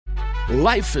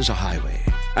Life is a highway,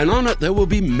 and on it there will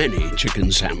be many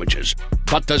chicken sandwiches.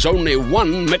 But there's only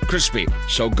one McCrispy.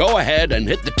 So go ahead and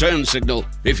hit the turn signal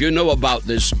if you know about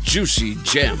this juicy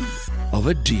gem of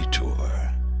a detour.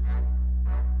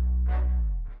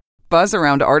 Buzz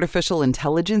around artificial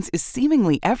intelligence is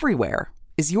seemingly everywhere.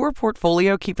 Is your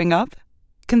portfolio keeping up?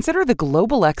 Consider the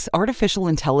Global X Artificial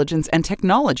Intelligence and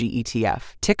Technology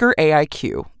ETF, ticker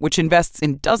AIQ, which invests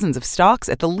in dozens of stocks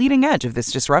at the leading edge of this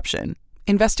disruption.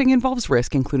 Investing involves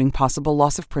risk, including possible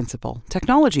loss of principal.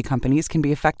 Technology companies can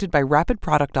be affected by rapid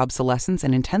product obsolescence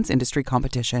and intense industry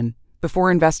competition. Before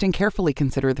investing, carefully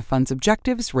consider the fund's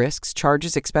objectives, risks,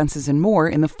 charges, expenses, and more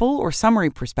in the full or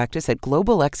summary prospectus at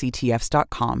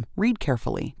globalxetfs.com. Read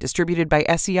carefully. Distributed by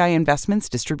SEI Investments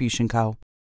Distribution Co.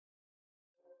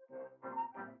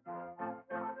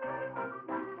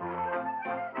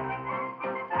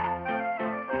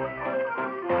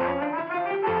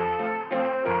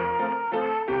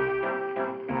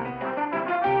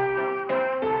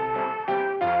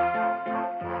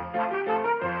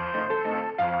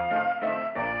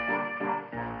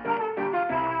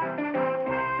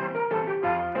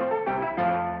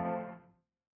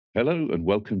 Hello and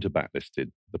welcome to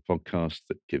Backlisted, the podcast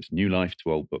that gives new life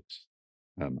to old books.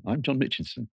 I'm John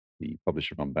Mitchinson, the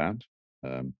publisher of Unbound,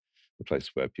 the place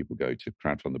where people go to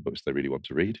crowdfund the books they really want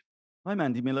to read. I'm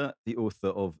Andy Miller, the author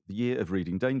of The Year of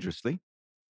Reading Dangerously.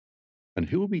 And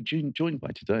who will be joined by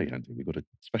today, Andy? We've got a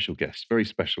special guest, very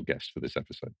special guest for this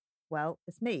episode. Well,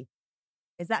 it's me.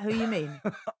 Is that who you mean?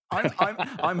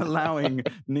 I'm allowing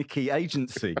Nikki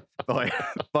agency by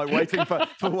waiting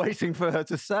for her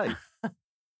to say.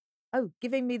 Oh,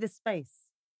 giving me the space.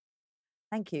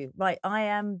 Thank you. Right, I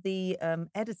am the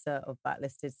editor of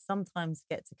Backlisted. Sometimes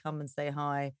get to come and say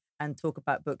hi and talk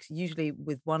about books, usually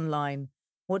with one line.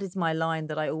 What is my line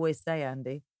that I always say,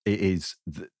 Andy? It is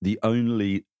the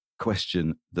only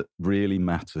question that really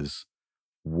matters.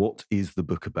 What is the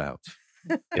book about?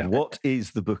 Yeah. What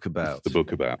is the book about? What's the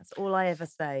book about? That's all I ever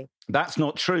say. That's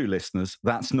not true, listeners.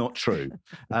 That's not true.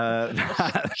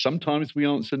 Sometimes we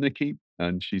answer Nikki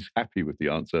and she's happy with the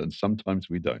answer, and sometimes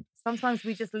we don't. Sometimes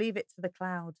we just leave it to the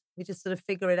cloud. We just sort of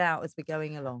figure it out as we're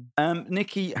going along.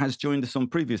 Nikki has joined us on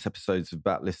previous episodes of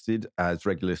Backlisted, as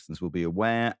regular listeners will be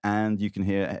aware, and you can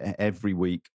hear every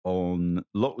week on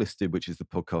Locklisted, which is the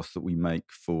podcast that we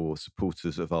make for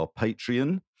supporters of our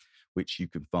Patreon, which you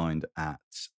can find at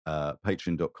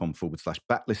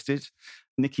patreon.com/backlisted.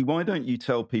 Nikki, why don't you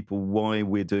tell people why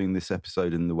we're doing this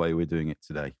episode in the way we're doing it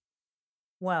today?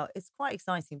 Well, it's quite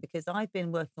exciting because I've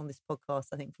been working on this podcast,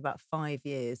 I think, for about 5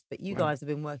 years, but you guys have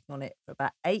been working on it for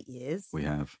about 8 years. We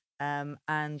have. And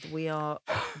we are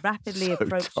rapidly So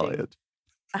approaching tired.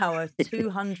 our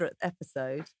 200th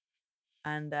episode.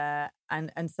 And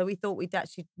so we thought we'd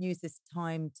actually use this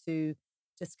time to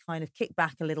just kind of kick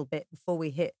back a little bit before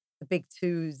we hit the big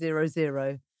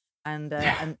 200 and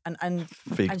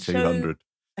Big and 200.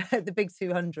 the big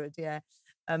 200, yeah,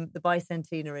 the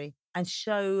bicentenary, and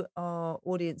show our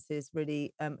audiences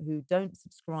really who don't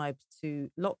subscribe to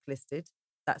Locklisted.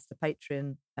 That's the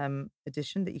Patreon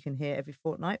edition that you can hear every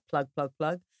fortnight. Plug.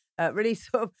 Really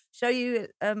sort of show you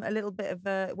a little bit of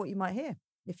what you might hear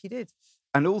if you did.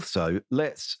 And also,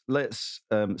 let's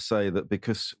say that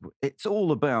because it's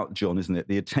all about, John, isn't it?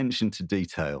 The attention to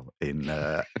detail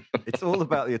it's all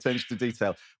about the attention to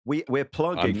detail. We're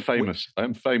plugging.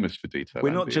 I'm famous for detail. We're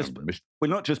Andy.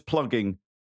 not just plugging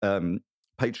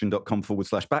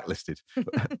patreon.com/backlisted.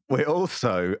 We're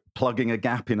also plugging a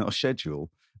gap in our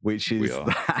schedule, which is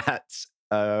that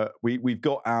we've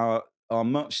got our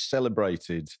much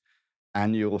celebrated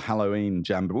annual Halloween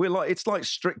jamboree. It's like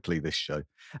Strictly, this show.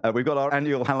 We've got our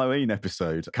annual Halloween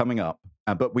episode coming up,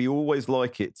 but we always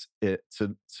like it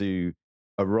to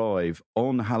arrive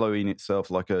on Halloween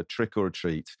itself, like a trick or a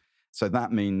treat. So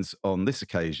that means on this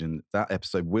occasion, that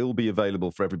episode will be available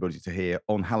for everybody to hear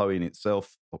on Halloween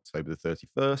itself, October the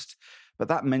 31st. But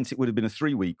that meant it would have been a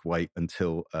 3-week wait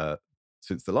until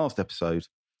since the last episode.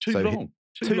 Too long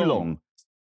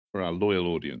for our loyal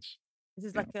audience. This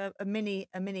is like a mini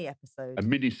episode. A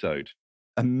mini-sode.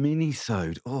 A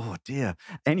mini-sode. Oh, dear.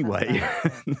 Anyway,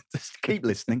 just keep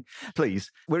listening, please.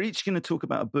 We're each going to talk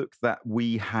about a book that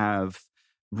we have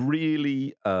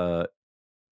really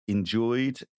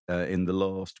enjoyed in the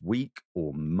last week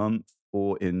or month,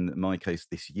 or in my case,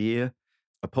 this year.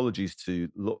 Apologies to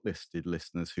Locklisted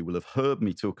listeners who will have heard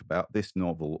me talk about this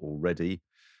novel already,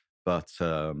 but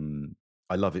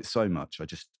I love it so much. I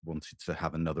just wanted to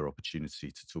have another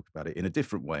opportunity to talk about it in a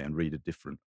different way and read a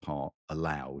different part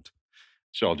aloud.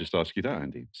 So I'll just ask you that,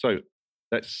 Andy. So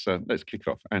let's kick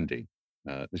off. Andy,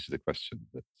 this is a question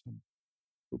that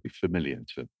will be familiar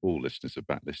to all listeners of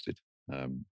Backlisted.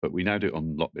 But we now do it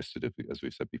on Locklisted, as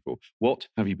we've said before. What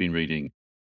have you been reading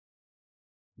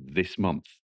this month?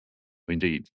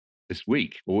 Indeed, this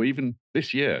week, or even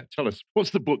this year? Tell us, what's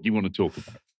the book you want to talk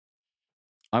about?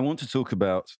 I want to talk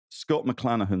about Scott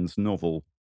McClanahan's novel,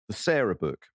 The Sarah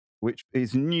Book, which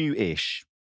is new-ish.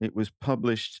 It was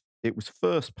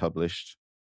first published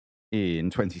in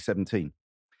 2017.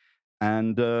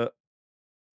 And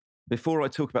before I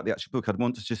talk about the actual book, I'd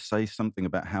want to just say something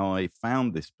about how I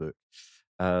found this book.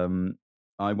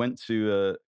 I went to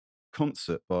a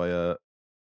concert by a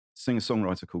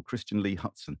singer-songwriter called Christian Lee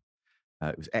Hutson.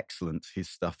 It was excellent. His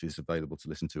stuff is available to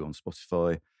listen to on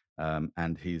Spotify.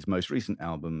 And his most recent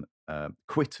album,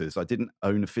 Quitters, I didn't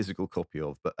own a physical copy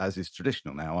of, but as is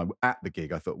traditional now, at the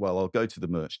gig, I thought, well, I'll go to the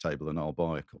merch table and I'll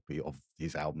buy a copy of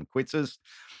his album, Quitters.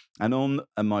 And on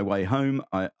my way home,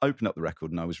 I opened up the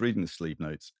record and I was reading the sleeve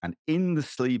notes. And in the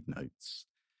sleeve notes,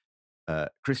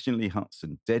 Christian Lee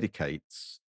Hutson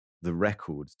dedicates the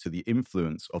record to the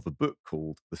influence of a book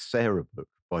called The Sarah Book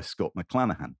by Scott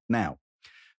McClanahan. Now,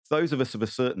 those of us of a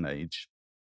certain age,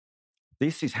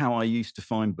 this is how I used to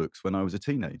find books when I was a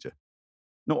teenager.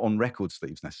 Not on record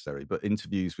sleeves necessarily, but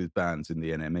interviews with bands in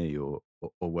the NME or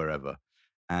wherever.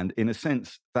 And in a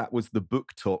sense, that was the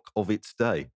book talk of its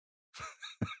day.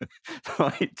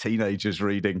 Right? Teenagers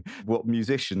reading what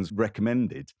musicians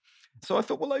recommended. So I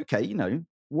thought, well, okay,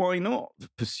 why not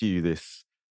pursue this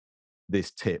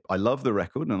tip? I love the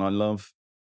record and I love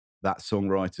that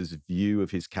songwriter's view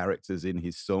of his characters in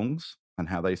his songs and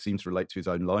how they seem to relate to his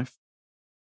own life.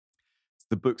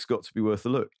 The book's got to be worth a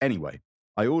look. Anyway,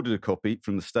 I ordered a copy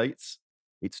from the States.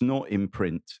 It's not in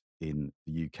print in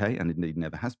the UK, and indeed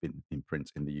never has been in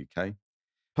print in the UK.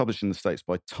 Published in the States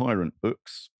by Tyrant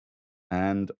Books.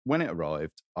 And when it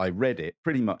arrived, I read it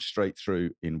pretty much straight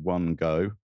through in one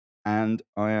go. And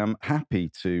I am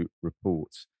happy to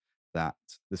report that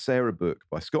The Sarah Book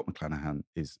by Scott McClanahan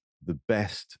is the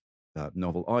best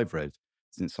novel I've read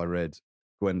since I read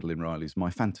Gwendolyn Riley's My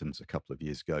Phantoms a couple of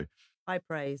years ago. High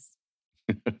praise.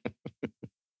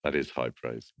 That is high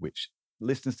praise. Which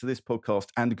listeners to this podcast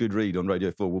and a good read on Radio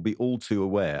 4 will be all too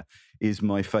aware is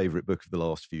my favourite book of the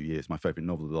last few years, my favourite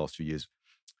novel of the last few years.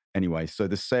 Anyway, so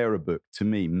The Sarah Book, to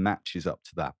me, matches up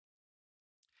to that.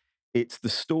 It's the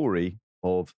story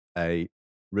of a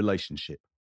relationship.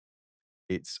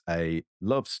 It's a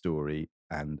love story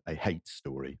and a hate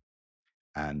story.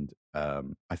 And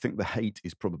I think the hate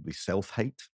is probably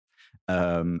self-hate.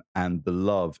 And the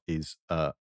love is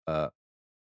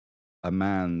a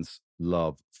man's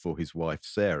love for his wife,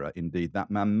 Sarah. Indeed, that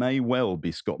man may well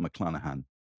be Scott McClanahan.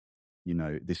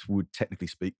 This would technically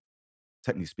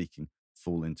speaking,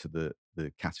 fall into the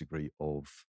category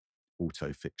of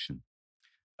autofiction.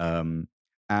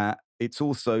 It's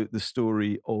also the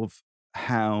story of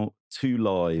how two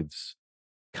lives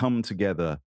come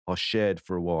together, are shared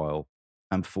for a while,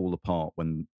 and fall apart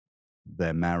when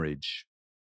their marriage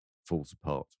falls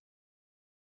apart.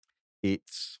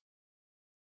 It's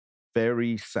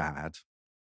very sad.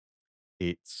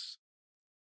 It's,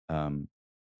 to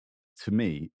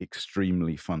me,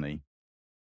 extremely funny.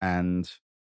 And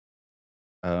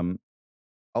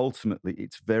ultimately,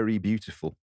 it's very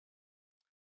beautiful.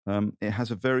 It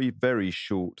has a very, very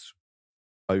short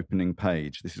opening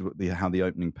page. This is how the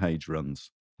opening page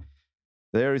runs.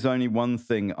 There is only one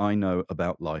thing I know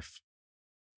about life.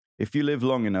 If you live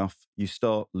long enough, you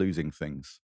start losing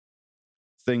things.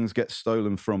 Things get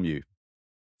stolen from you.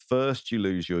 First, you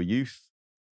lose your youth,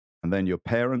 and then your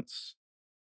parents,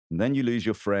 and then you lose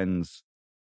your friends,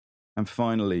 and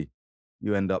finally,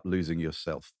 you end up losing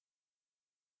yourself.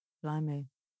 Blimey.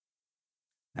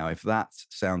 Now, if that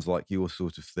sounds like your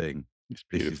sort of thing, It's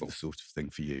this is beautiful. the sort of thing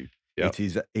for you. Yep.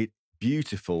 It's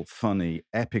beautiful, funny,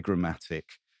 epigrammatic.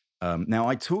 Now,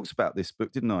 I talked about this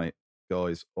book, didn't I,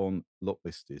 guys, on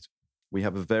Locklisted? We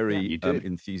have a very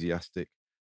enthusiastic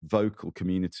vocal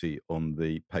community on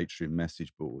the Patreon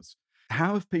message boards.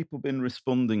 How have people been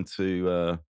responding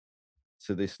to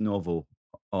this novel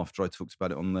after I talked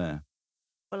about it on there?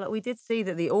 Well, we did see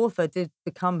that the author did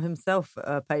become himself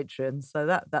a patron, so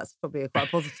that's probably quite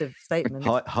a positive statement.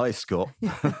 Hi, Scott.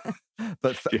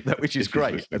 Which is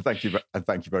great. And thank you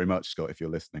very much, Scott, if you're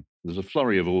listening. There's a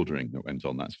flurry of ordering that went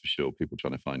on, that's for sure. People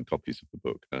trying to find copies of the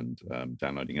book and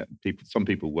downloading it. Some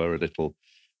people were a little,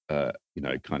 the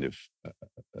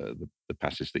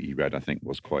passage that you read, I think,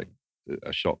 was quite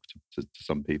a shock to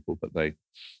some people, but they're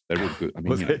all good. I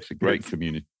mean, it's a great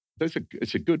community.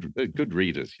 It's a good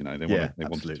readers. They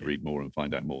wanted to read more and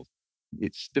find out more.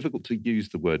 It's difficult to use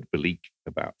the word bleak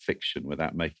about fiction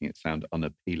without making it sound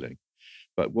unappealing.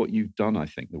 But what you've done, I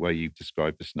think, the way you've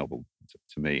described this novel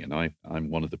to me, and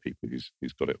I'm one of the people who's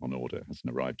got it on order, it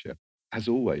hasn't arrived yet. as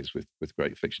always with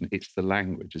great fiction, it's the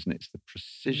language, isn't it? It's the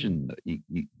precision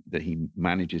that he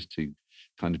manages to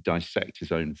kind of dissect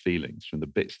his own feelings from the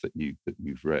bits that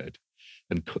you've read,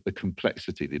 and the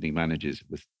complexity that he manages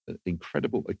with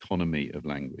incredible economy of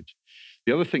language.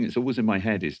 The other thing that's always in my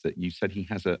head is that you said he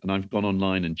has and I've gone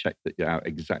online and checked that out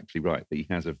exactly right, that he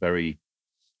has a very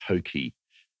hokey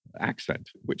accent.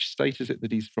 Which state is it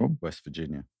that he's from? West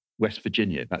Virginia. West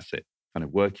Virginia, that's it. Kind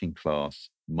of working class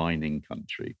mining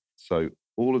country. So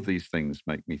all of these things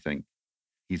make me think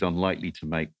he's unlikely to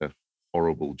make the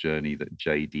horrible journey that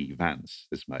J.D. Vance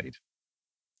has made.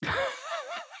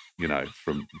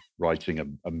 From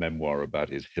writing a memoir about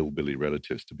his hillbilly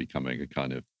relatives to becoming a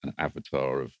kind of an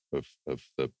avatar of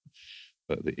the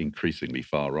increasingly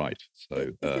far right. So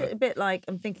is it a bit like,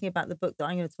 I'm thinking about the book that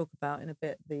I'm going to talk about in a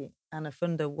bit, the Anna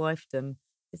Funda Wifedom.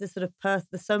 Is this sort of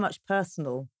there's so much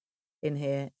personal in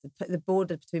here, the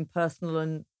border between personal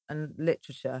and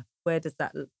literature. Where does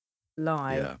that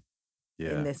lie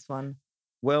in this one?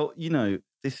 Well,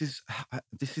 this is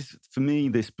for me,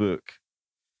 this book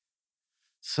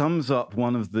sums up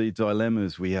one of the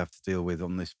dilemmas we have to deal with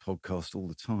on this podcast all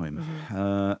the time. Mm-hmm.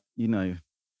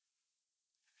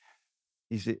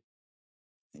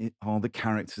 Are the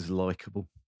characters likable?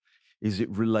 Is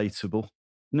it relatable?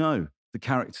 No, the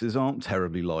characters aren't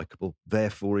terribly likable.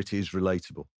 Therefore, it is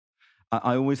relatable.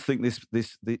 I always think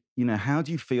how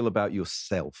do you feel about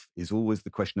yourself is always the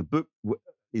question. A book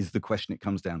is the question it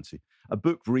comes down to. A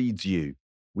book reads you.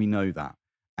 We know that.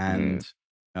 And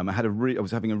I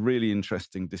was having a really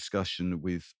interesting discussion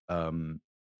with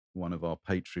one of our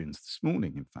patrons this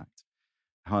morning, in fact.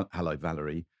 Hello,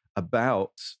 Valerie,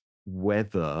 about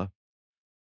whether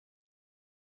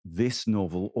this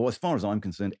novel, or as far as I'm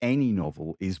concerned, any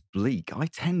novel, is bleak. I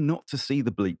tend not to see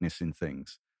the bleakness in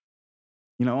things.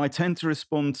 I tend to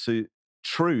respond to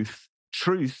truth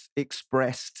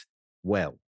expressed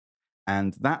well.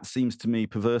 And that seems to me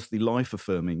perversely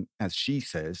life-affirming, as she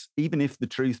says, even if the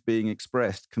truth being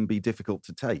expressed can be difficult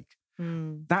to take.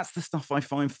 That's the stuff I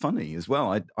find funny as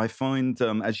well. I find,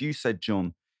 as you said,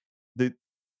 John, the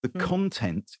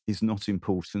content is not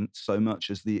important so much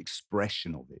as the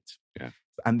expression of it. Yeah.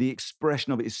 And the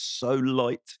expression of it is so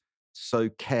light, so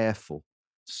careful,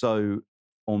 so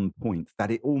on point that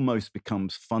it almost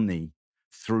becomes funny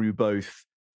through both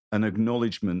an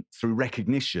acknowledgement, through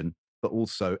recognition, but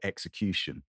also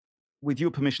execution. With your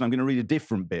permission, I'm going to read a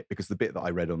different bit because the bit that I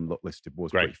read on Locklisted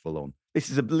was pretty full on. This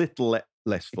is a little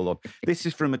less full on. This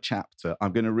is from a chapter.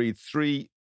 I'm going to read 3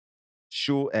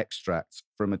 short extracts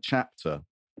from a chapter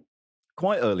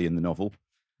quite early in the novel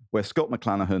where Scott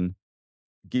McClanahan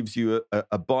gives you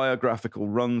a biographical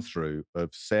run-through of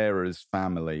Sarah's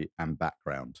family and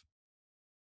background.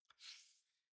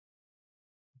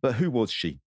 But who was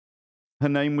she? Her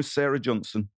name was Sarah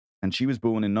Johnson, and she was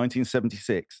born in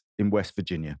 1976 in West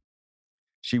Virginia.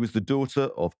 She was the daughter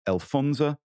of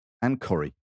Alphonsa and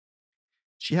Corrie.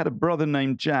 She had a brother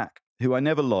named Jack, who I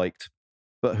never liked,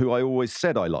 but who I always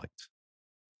said I liked.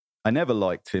 I never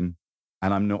liked him,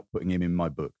 and I'm not putting him in my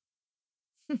book.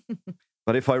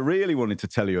 But if I really wanted to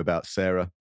tell you about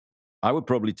Sarah, I would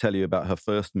probably tell you about her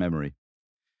first memory.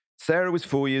 Sarah was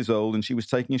 4 years old, and she was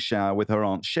taking a shower with her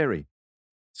Aunt Sherry.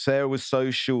 Sarah was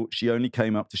so short she only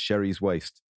came up to Sherry's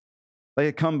waist. They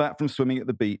had come back from swimming at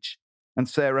the beach, and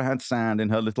Sarah had sand in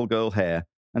her little girl hair,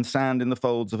 and sand in the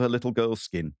folds of her little girl's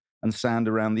skin, and sand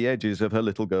around the edges of her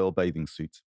little girl bathing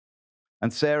suit.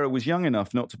 And Sarah was young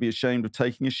enough not to be ashamed of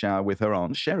taking a shower with her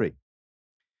Aunt Sherry.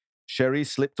 Sherry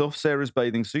slipped off Sarah's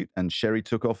bathing suit, and Sherry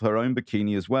took off her own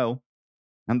bikini as well,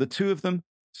 and the two of them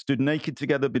stood naked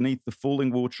together beneath the falling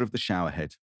water of the shower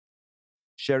head.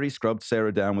 Sherry scrubbed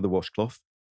Sarah down with a washcloth,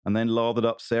 and then lathered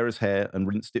up Sarah's hair and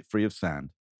rinsed it free of sand.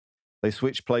 They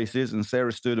switched places, and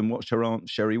Sarah stood and watched her Aunt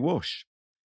Sherry wash.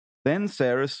 Then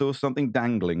Sarah saw something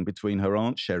dangling between her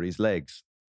Aunt Sherry's legs.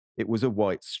 It was a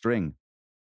white string.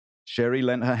 Sherry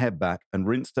leant her head back and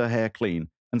rinsed her hair clean,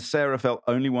 and Sarah felt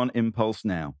only one impulse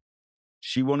now.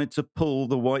 She wanted to pull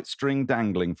the white string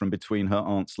dangling from between her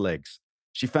aunt's legs.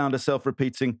 She found herself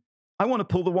repeating, "I want to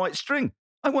pull the white string.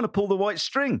 I want to pull the white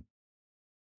string."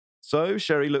 So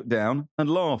Sherry looked down and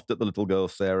laughed at the little girl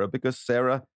Sarah because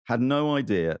Sarah had no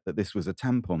idea that this was a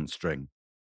tampon string.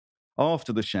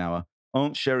 After the shower,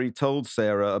 Aunt Sherry told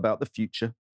Sarah about the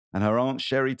future, and her Aunt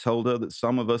Sherry told her that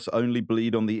some of us only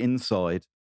bleed on the inside,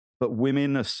 but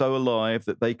women are so alive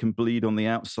that they can bleed on the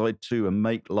outside too and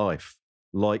make life,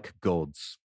 like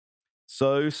gods.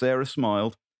 So Sarah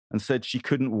smiled and said she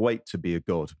couldn't wait to be a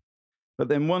god. But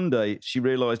then one day she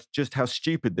realized just how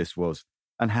stupid this was,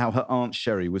 and how her Aunt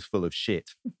Sherry was full of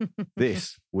shit.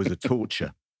 This was a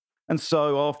torture. And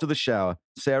so after the shower,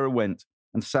 Sarah went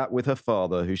and sat with her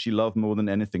father, who she loved more than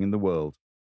anything in the world.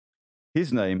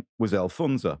 His name was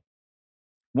Alfonso.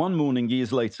 One morning,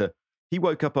 years later, he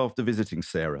woke up after visiting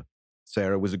Sarah.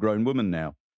 Sarah was a grown woman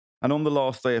now, and on the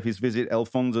last day of his visit,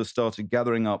 Alfonso started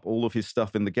gathering up all of his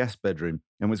stuff in the guest bedroom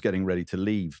and was getting ready to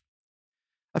leave.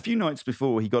 A few nights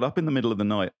before, he got up in the middle of the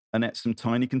night and ate some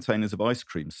tiny containers of ice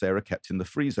cream Sarah kept in the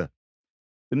freezer.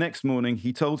 The next morning,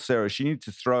 he told Sarah she needed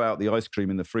to throw out the ice cream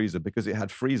in the freezer because it had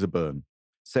freezer burn.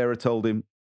 Sarah told him,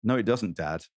 "No, it doesn't,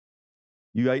 Dad.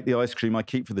 You ate the ice cream I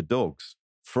keep for the dogs,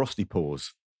 Frosty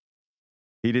Paws."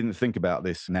 He didn't think about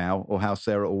this now or how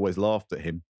Sarah always laughed at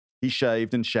him. He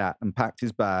shaved and shat and packed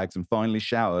his bags and finally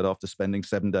showered after spending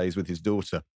 7 days with his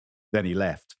daughter. Then he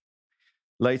left.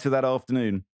 Later that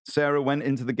afternoon, Sarah went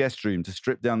into the guest room to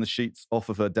strip down the sheets off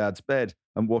of her dad's bed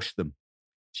and wash them.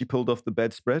 She pulled off the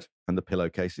bedspread and the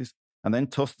pillowcases and then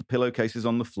tossed the pillowcases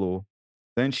on the floor.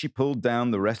 Then she pulled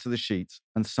down the rest of the sheets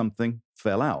and something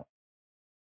fell out.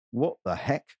 What the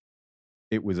heck?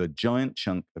 It was a giant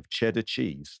chunk of cheddar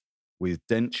cheese with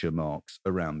denture marks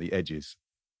around the edges.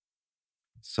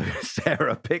 So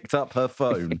Sarah picked up her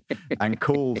phone and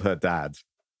called her dad.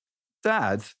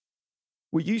 "Dad,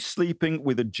 were you sleeping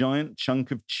with a giant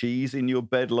chunk of cheese in your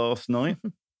bed last night?"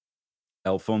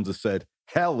 Alfonso said,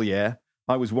 "Hell yeah.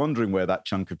 I was wondering where that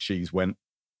chunk of cheese went."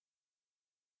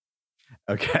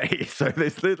 Okay, so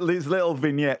these little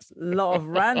vignettes. A lot of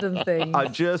random things. I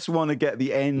just want to get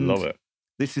the end. Love it.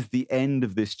 This is the end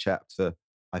of this chapter.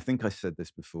 I think I said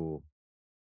this before.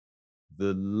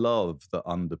 The love that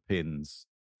underpins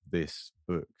this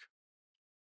book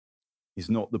is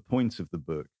not the point of the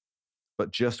book,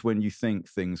 but just when you think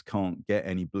things can't get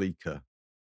any bleaker,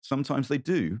 sometimes they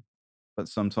do, but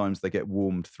sometimes they get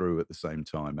warmed through at the same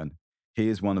time. And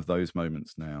here's one of those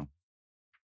moments now.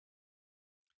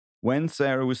 When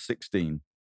Sarah was 16,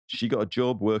 she got a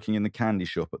job working in the candy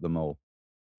shop at the mall.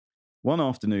 One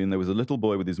afternoon, there was a little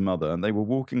boy with his mother, and they were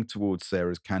walking towards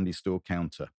Sarah's candy store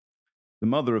counter. The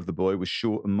mother of the boy was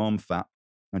short and mom-fat,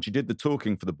 and she did the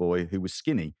talking for the boy, who was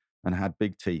skinny and had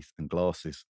big teeth and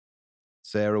glasses.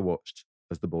 Sarah watched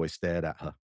as the boy stared at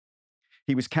her.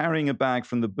 He was carrying a bag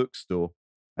from the bookstore,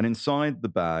 and inside the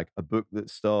bag, a book that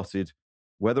started,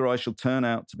 "Whether I shall turn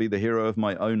out to be the hero of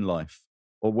my own life,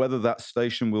 or whether that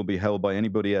station will be held by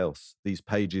anybody else, these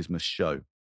pages must show."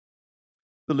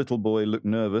 The little boy looked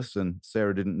nervous, and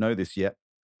Sarah didn't know this yet,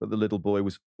 but the little boy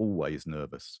was always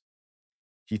nervous.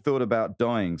 He thought about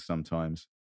dying sometimes,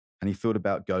 and he thought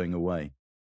about going away.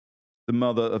 The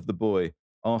mother of the boy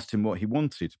asked him what he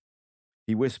wanted.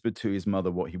 He whispered to his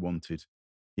mother what he wanted.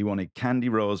 He wanted candy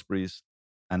raspberries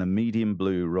and a medium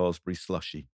blue raspberry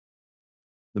slushie.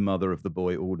 The mother of the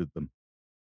boy ordered them.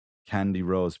 Candy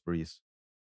raspberries,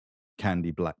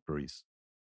 candy blackberries.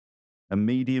 A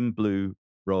medium blue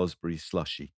raspberry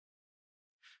slushie.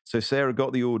 So Sarah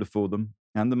got the order for them,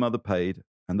 and the mother paid,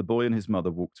 and the boy and his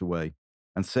mother walked away.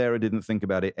 And Sarah didn't think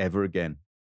about it ever again.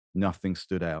 Nothing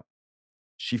stood out.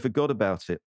 She forgot about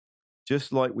it,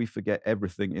 just like we forget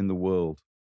everything in the world.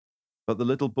 But the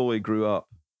little boy grew up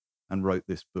and wrote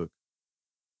this book.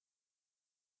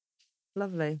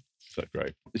 Lovely. So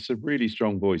great. It's a really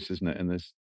strong voice, isn't it? And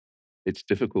it's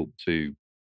difficult to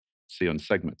see on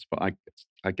segments, but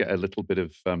I get a little bit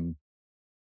of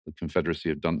the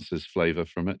Confederacy of Dunces flavour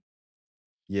from it.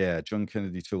 Yeah, John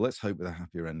Kennedy Toole. Let's hope with a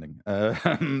happier ending.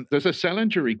 There's a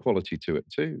Salinger quality to it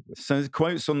too. So there's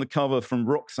quotes on the cover from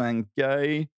Roxane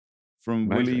Gay, from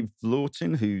Willie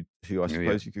Vlortin, who I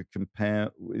suppose you could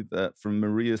compare with, from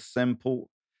Maria Semple,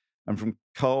 and from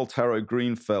Carl Taro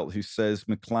Greenfeld, who says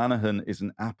McClanahan is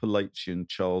an Appalachian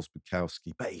Charles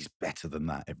Bukowski. But he's better than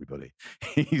that, everybody.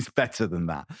 He's better than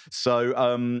that. So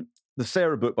the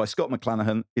Sarah book by Scott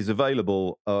McClanahan is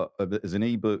available as an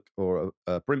ebook or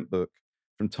a print book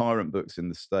from Tyrant Books in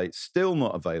the States. Still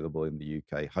not available in the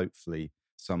UK. Hopefully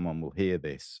someone will hear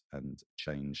this and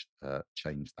change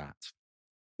that.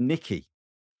 Nikki,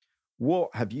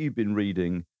 what have you been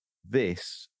reading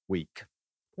this week?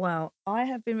 Well, I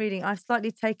have been reading. I've slightly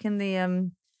taken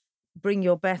the Bring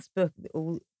Your Best book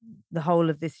the whole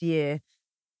of this year.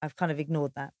 I've kind of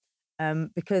ignored that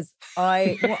because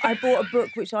I bought a book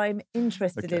which I'm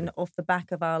interested in off the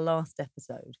back of our last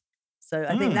episode. So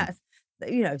I think that's,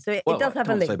 so it does have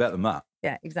a link. Say better than that.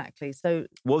 Yeah, exactly. So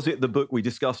was it the book we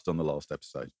discussed on the last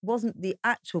episode? Wasn't the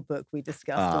actual book we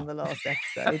discussed on the last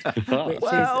episode, which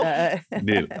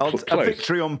is a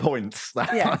victory on points.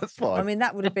 That's fine. I mean,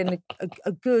 that would have been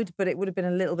a good, but it would have been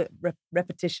a little bit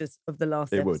repetitious of the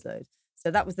last episode. So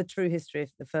that was The True History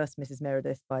of the First Mrs.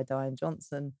 Meredith by Diane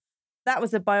Johnson. That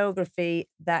was a biography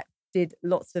that did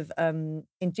lots of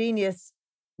ingenious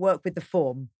work with the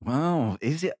form. Wow,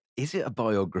 is it a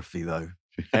biography though?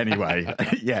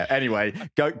 Anyway,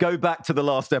 go back to the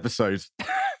last episode.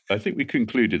 I think we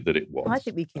concluded that it was. I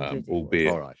think we concluded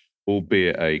albeit, all right.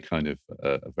 Albeit a kind of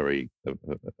a very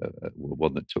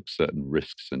one that took certain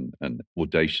risks and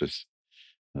audacious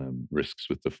risks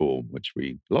with the form, which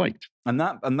we liked. And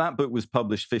that book was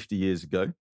published 50 years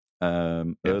ago,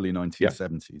 early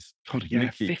 1970s. God, yeah,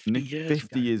 Nikki,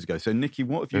 50 years ago. So, Nikki,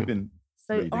 what have you been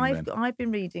reading then? I've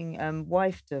been reading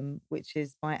Wifedom, which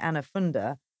is by Anna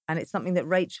Funder, and it's something that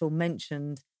Rachel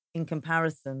mentioned in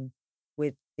comparison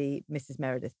with the Mrs.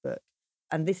 Meredith book.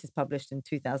 And this is published in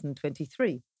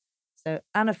 2023. So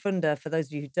Anna Funder, for those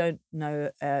of you who don't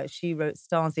know, she wrote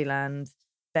Stasiland,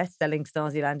 best-selling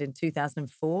Stasiland in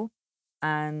 2004.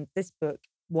 And this book,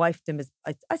 Wifedom, is,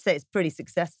 I say it's pretty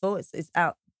successful. It's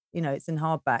out, it's in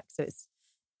hardback, so it's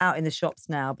out in the shops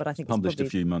now. But I think published it's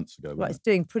a few months ago. Well, it's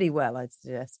doing pretty well, I'd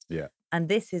suggest. Yeah. And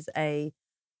this is a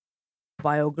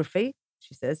biography,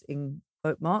 she says, in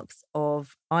quote marks,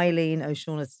 of Eileen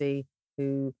O'Shaughnessy,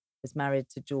 who was married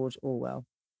to George Orwell.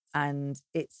 And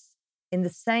it's in the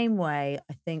same way,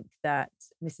 I think, that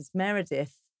Mrs.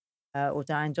 Meredith or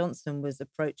Diane Johnson was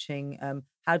approaching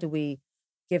how do we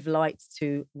give light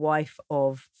to wife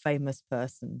of famous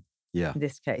person in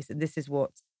this case. And this is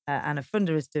what Anna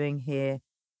Funder is doing here.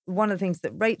 One of the things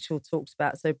that Rachel talks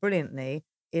about so brilliantly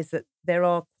is that there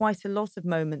are quite a lot of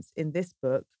moments in this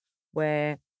book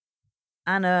where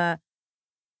Anna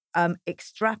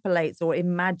extrapolates or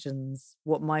imagines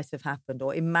what might have happened,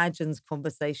 or imagines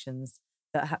conversations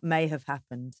that may have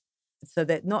happened. So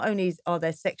that not only are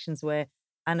there sections where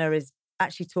Anna is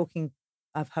actually talking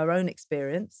of her own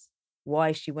experience,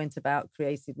 why she went about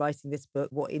writing this book,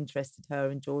 what interested her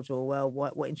in George Orwell,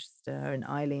 what interested her in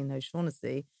Eileen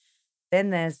O'Shaughnessy.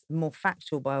 Then there's more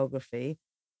factual biography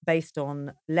based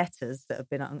on letters that have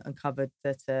been uncovered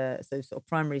that so sort of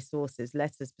primary sources,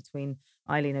 letters between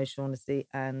Eileen O'Shaughnessy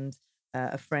and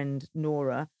a friend,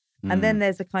 Nora. And then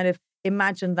there's a kind of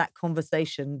imagine that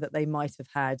conversation that they might have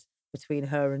had between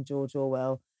her and George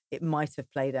Orwell. It might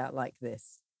have played out like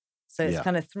this. So it's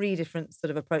kind of three different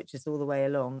sort of approaches all the way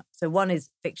along. So one is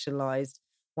fictionalized,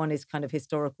 one is kind of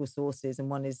historical sources, and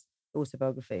one is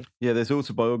autobiography. Yeah, there's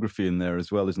autobiography in there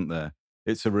as well, isn't there?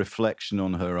 It's a reflection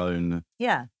on her own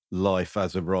life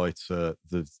as a writer,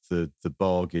 the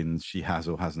bargains she has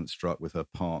or hasn't struck with her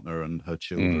partner and her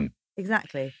children.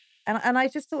 Exactly. And I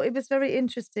just thought it was very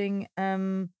interesting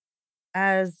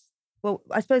as, well,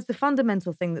 I suppose the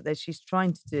fundamental thing that she's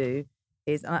trying to do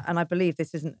is, and I believe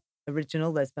this isn't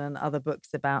original, there's been other books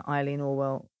about Eileen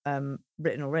Orwell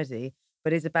written already,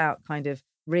 but is about kind of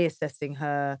reassessing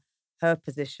her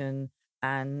position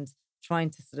and trying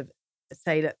to sort of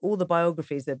say that all the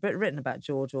biographies that are written about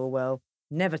George Orwell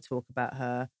never talk about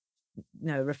her,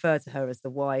 refer to her as the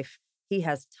wife. He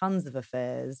has tons of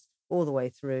affairs all the way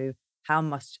through. How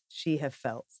must she have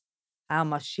felt? How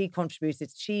much she contributed?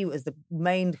 She was the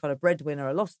main kind of breadwinner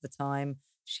a lot of the time.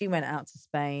 She went out to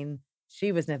Spain.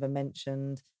 She was never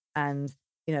mentioned. And,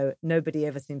 nobody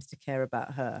ever seems to care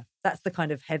about her. That's the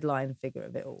kind of headline figure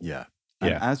of it all. Yeah.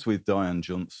 And as with Diane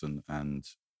Johnson and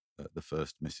the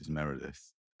first Mrs.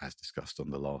 Meredith, as discussed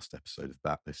on the last episode of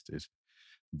Backlisted,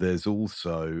 there's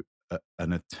also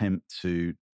an attempt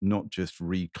to not just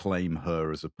reclaim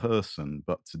her as a person,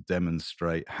 but to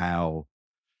demonstrate how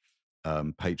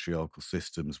patriarchal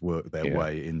systems work their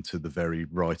way into the very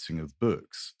writing of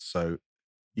books. So,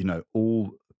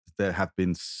 there have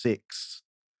been 6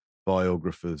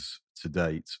 biographers to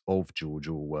date of George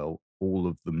Orwell, all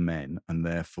of them men, and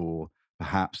therefore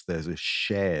perhaps there's a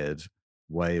shared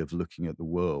way of looking at the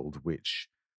world which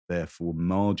therefore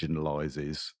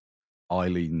marginalizes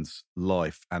Eileen's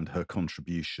life and her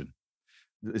contribution.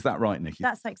 Is that right, Nikki?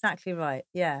 That's exactly right.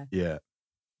 Yeah. Yeah.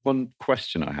 One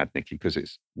question I had, Nikki,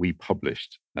 because we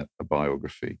published a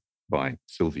biography by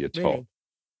Sylvia Topp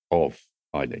of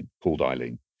Eileen, called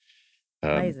Eileen,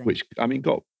 which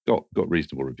got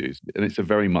reasonable reviews, and it's a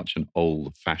very much an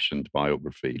old-fashioned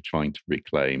biography trying to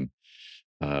reclaim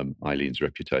Eileen's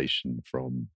reputation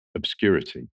from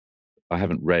obscurity. I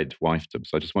haven't read Wifedom,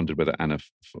 so I just wondered whether Anna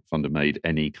Funder made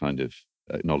any kind of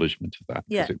acknowledgement of that.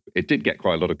 Yeah. It did get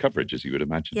quite a lot of coverage, as you would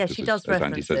imagine. Yeah, she does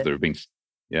reference Andy says, it. there have been.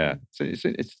 Yeah, so it's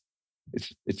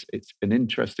an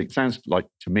interesting. It sounds like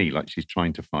to me like she's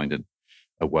trying to find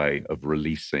a way of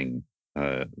releasing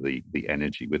the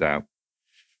energy without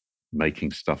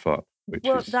making stuff up. Which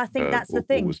is, I think that's the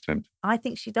thing. Always tempting. I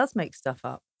think she does make stuff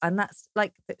up, and that's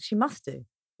like she must do,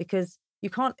 because you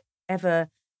can't ever.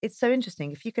 It's so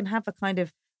interesting if you can have a kind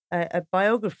of a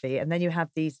biography, and then you have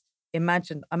these.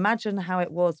 Imagine how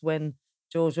it was when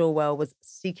George Orwell was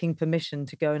seeking permission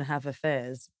to go and have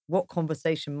affairs. What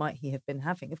conversation might he have been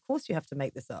having? Of course, you have to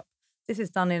make this up. this is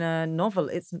done in a novel.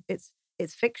 It's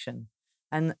fiction,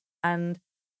 and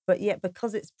but yet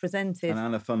because it's presented. And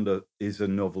Anna Funder is a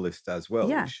novelist as well.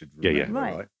 Yeah. We should remember,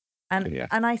 right. right?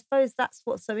 And I suppose that's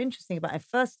what's so interesting about it.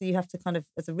 Firstly, you have to kind of,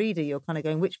 as a reader, you're kind of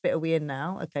going, which bit are we in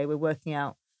now? Okay, we're working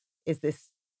out, is this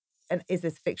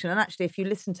fiction? And actually, if you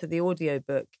listen to the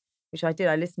audiobook, which I did,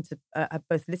 I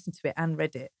both listened to it and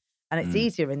read it. And it's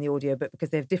easier in the audiobook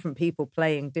because they have different people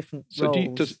playing different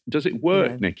roles. Does it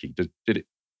work, Nikki? Did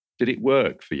it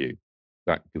work for you,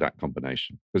 that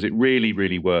combination? Because it really,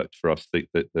 really worked for us.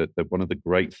 One of the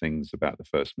great things about the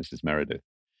first Mrs. Meredith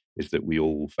is that we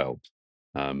all felt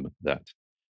that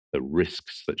the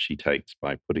risks that she takes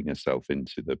by putting herself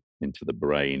into the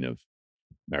brain of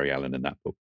Mary Ellen in that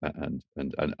book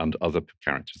and other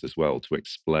characters as well, to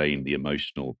explain the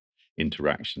emotional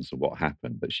interactions of what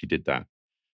happened, that she did that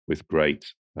with great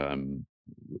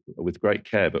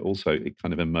care, but also it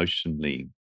kind of emotionally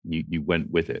you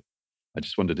went with it. I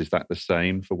just wondered, is that the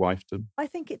same for Wifedom? I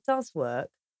think it does work.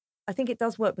 I think it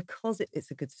does work because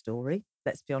it's a good story,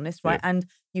 let's be honest, right? Yeah. And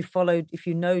if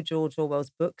you know George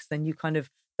Orwell's books, then you kind of,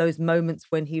 those moments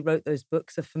when he wrote those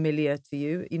books are familiar to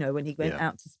you, when he went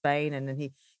out to Spain and then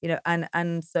he,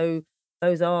 and so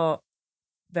those are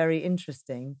very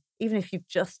interesting. Even if you've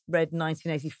just read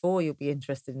 1984, you'll be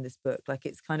interested in this book. Like,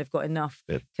 it's kind of got enough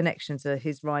connection to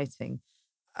his writing.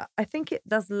 I think it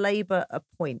does labour a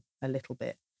point a little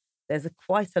bit. There's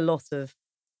quite a lot of,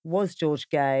 was George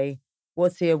gay?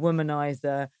 Was he a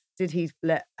womanizer? Did he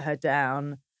let her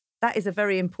down? That is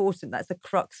that's the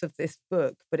crux of this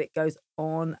book, but it goes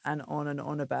on and on and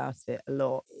on about it a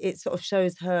lot. It sort of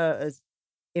shows her as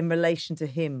in relation to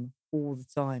him all the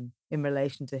time, in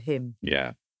relation to him.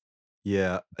 Yeah.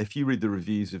 Yeah. If you read the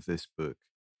reviews of this book,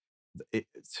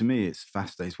 to me, it's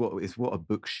fascinating. It's what a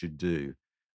book should do.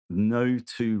 No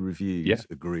two reviews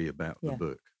agree about the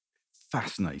book.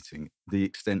 Fascinating, the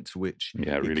extent to which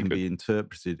it can be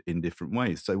interpreted in different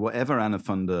ways. So whatever Anna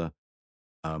Funder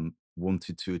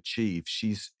wanted to achieve,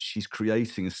 she's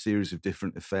creating a series of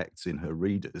different effects in her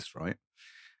readers, right?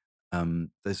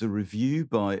 There's a review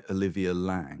by Olivia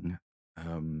Lang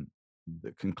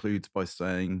that concludes by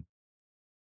saying,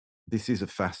 this is a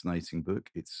fascinating book.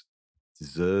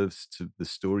 The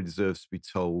story deserves to be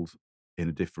told in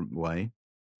a different way.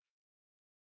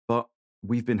 But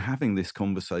we've been having this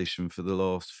conversation for the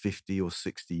last 50 or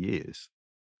 60 years.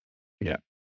 Yeah.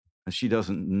 And she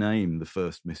doesn't name the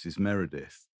first Mrs.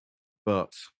 Meredith,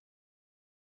 but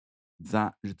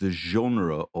that the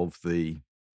genre of the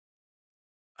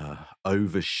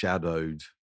overshadowed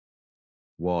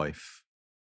wife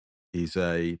is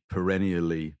a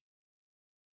perennially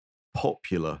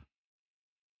popular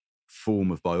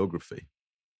form of biography,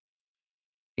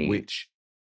 which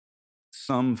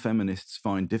some feminists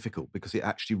find difficult because it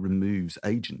actually removes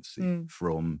agency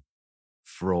from,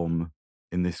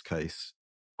 in this case,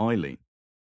 Eileen.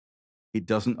 It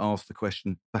doesn't ask the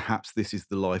question, perhaps this is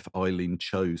the life Eileen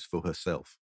chose for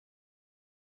herself.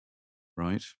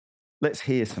 Right? Let's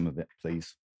hear some of it,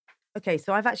 please. Okay,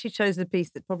 so I've actually chosen a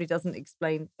piece that probably doesn't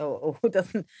explain or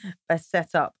doesn't best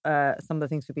set up some of the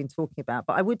things we've been talking about.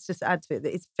 But I would just add to it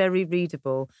that it's very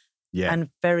readable and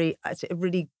it's a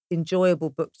really enjoyable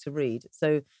book to read.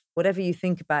 So whatever you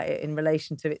think about it in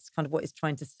relation to its kind of what it's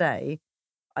trying to say,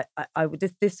 I would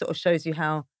this sort of shows you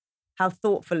how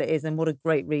thoughtful it is and what a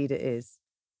great read it is.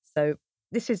 So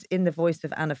this is in the voice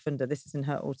of Anna Funder. This is in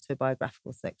her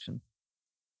autobiographical section.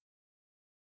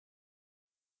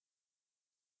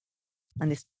 And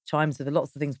this chimes with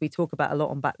lots of things we talk about a lot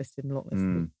on Backlisted and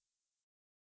Locklisted.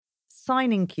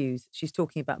 Signing queues. She's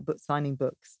talking about signing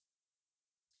books.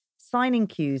 Signing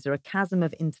queues are a chasm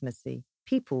of intimacy.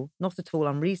 People, not at all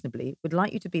unreasonably, would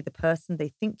like you to be the person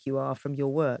they think you are from your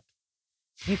work.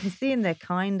 You can see in their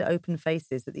kind, open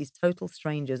faces that these total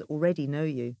strangers already know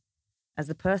you as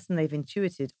the person they've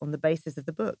intuited on the basis of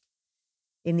the book.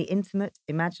 In the intimate,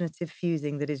 imaginative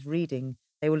fusing that is reading,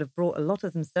 they will have brought a lot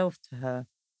of themselves to her.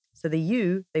 So the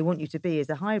you they want you to be is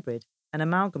a hybrid, an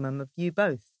amalgamum of you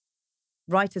both.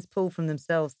 Writers pull from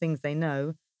themselves things they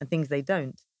know and things they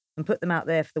don't, and put them out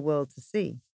there for the world to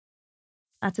see.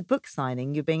 At a book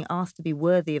signing, you're being asked to be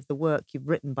worthy of the work you've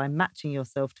written by matching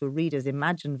yourself to a reader's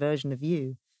imagined version of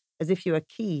you, as if you're a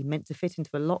key meant to fit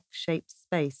into a lock-shaped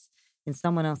space in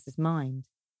someone else's mind.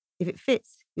 If it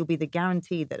fits, you'll be the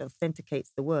guarantee that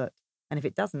authenticates the work. And if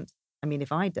it doesn't,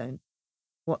 if I don't,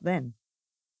 what then?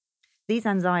 These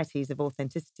anxieties of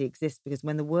authenticity exist because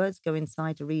when the words go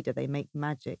inside a reader, they make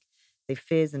magic. They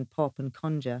fizz and pop and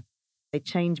conjure. They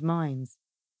change minds.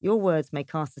 Your words may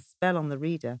cast a spell on the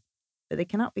reader, but they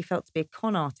cannot be felt to be a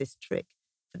con artist's trick,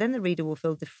 for then the reader will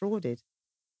feel defrauded.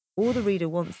 All the reader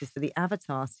wants is for the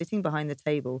avatar sitting behind the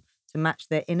table to match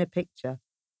their inner picture.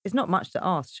 It's not much to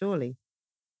ask, surely.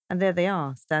 And there they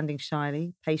are, standing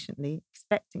shyly, patiently,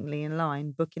 expectantly in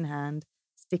line, book in hand,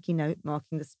 sticky note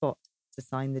marking the spot to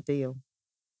sign the deal.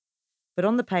 But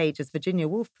on the page, as Virginia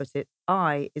Woolf put it,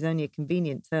 I is only a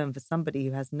convenient term for somebody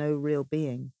who has no real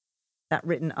being. That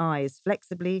written I is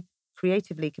flexibly,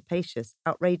 creatively capacious,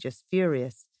 outrageous,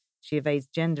 furious. She evades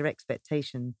gender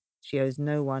expectation. She owes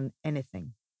no one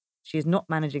anything. She is not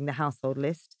managing the household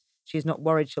list. She is not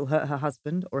worried she'll hurt her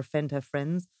husband or offend her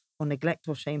friends or neglect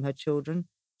or shame her children.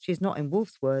 She is not, in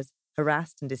Woolf's words,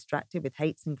 harassed and distracted with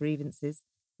hates and grievances,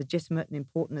 legitimate and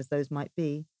important as those might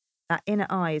be. That inner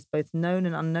I is both known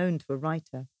and unknown to a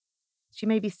writer. She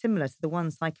may be similar to the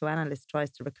one psychoanalyst tries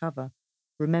to recover,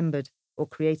 remembered or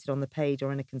created on the page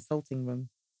or in a consulting room.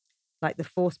 Like the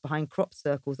force behind crop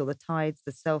circles or the tides,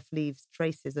 the self leaves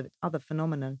traces of other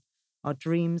phenomena, our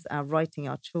dreams, our writing,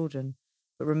 our children,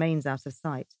 but remains out of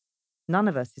sight. None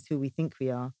of us is who we think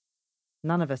we are.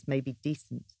 None of us may be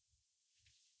decent,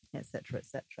 etc.,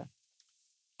 etc.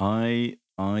 I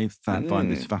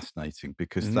find this fascinating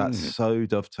because that so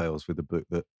dovetails with the book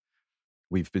that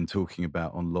we've been talking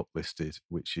about on Locklisted,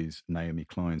 which is Naomi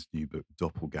Klein's new book,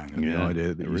 Doppelganger. The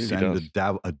idea that you really send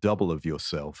a double of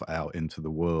yourself out into the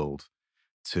world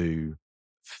to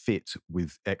fit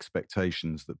with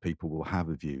expectations that people will have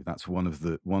of you. That's one of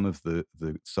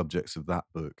the subjects of that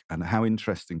book, and how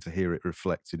interesting to hear it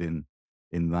reflected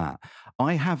in that.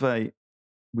 I have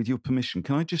with your permission,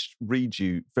 can I just read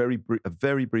you a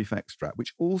very brief extract,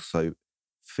 which also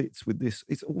fits with this?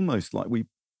 It's almost like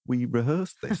we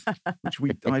rehearsed this,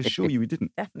 which I assure you we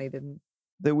didn't. Definitely didn't.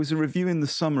 There was a review in the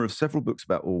summer of several books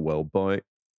about Orwell by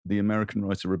the American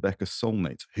writer Rebecca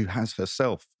Solnit, who has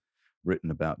herself written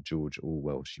about George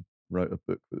Orwell. She wrote a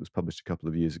book that was published a couple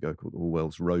of years ago called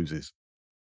Orwell's Roses.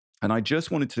 And I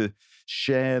just wanted to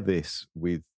share this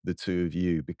with the two of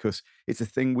you because it's a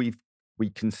thing we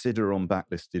consider on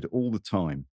Backlisted all the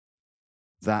time,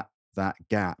 that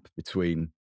gap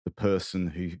between the person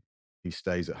who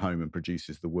stays at home and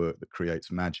produces the work that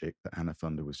creates magic that Anna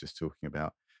Thunder was just talking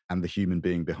about, and the human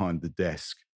being behind the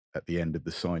desk at the end of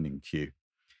the signing queue,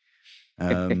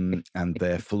 and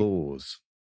their flaws.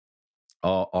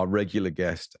 Our regular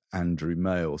guest, Andrew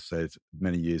Mail, said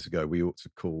many years ago we ought to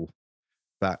call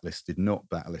Backlisted not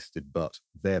Backlisted, but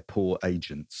their poor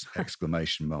agents, !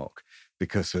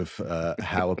 Because of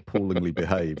how appallingly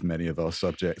behaved many of our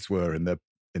subjects were in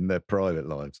their private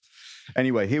lives.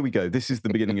 Anyway, here we go. This is the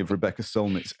beginning of Rebecca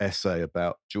Solnit's essay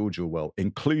about George Orwell,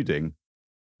 including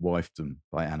Wifedom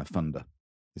by Anna Thunder.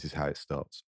 This is how it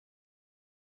starts.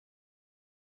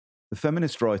 The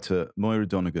feminist writer Moira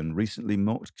Donegan recently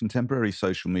mocked contemporary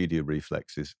social media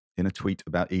reflexes in a tweet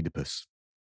about Oedipus.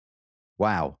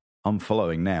 Wow, I'm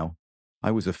following now.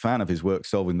 I was a fan of his work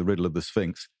solving the riddle of the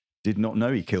Sphinx. Did not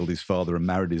know he killed his father and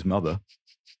married his mother.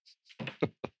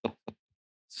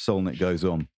 Solnit goes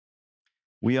on.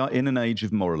 We are in an age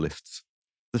of moralists.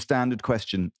 The standard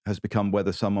question has become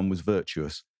whether someone was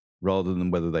virtuous, rather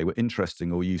than whether they were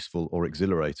interesting or useful or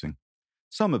exhilarating.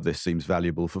 Some of this seems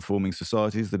valuable for forming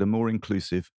societies that are more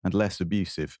inclusive and less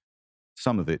abusive.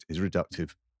 Some of it is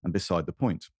reductive and beside the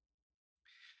point.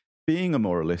 Being a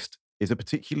moralist is a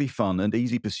particularly fun and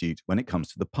easy pursuit when it comes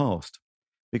to the past,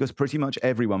 because pretty much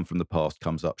everyone from the past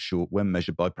comes up short when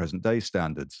measured by present-day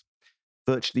standards.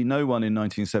 Virtually no one in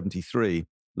 1973,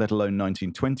 let alone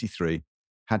 1923,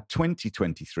 had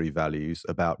 2023 values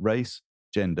about race,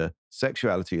 gender,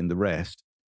 sexuality, and the rest,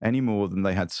 any more than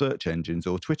they had search engines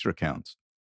or Twitter accounts.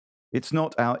 It's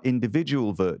not our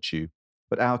individual virtue,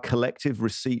 but our collective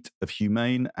receipt of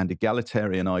humane and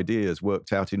egalitarian ideas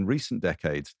worked out in recent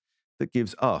decades that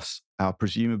gives us our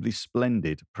presumably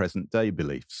splendid present-day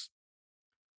beliefs.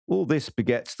 All this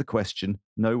begets the question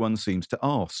no one seems to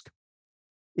ask.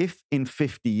 If in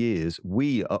 50 years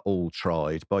we are all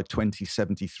tried by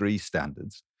 2073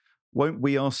 standards, won't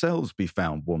we ourselves be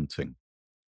found wanting?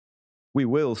 We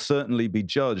will certainly be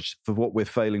judged for what we're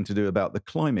failing to do about the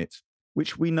climate,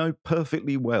 which we know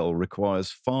perfectly well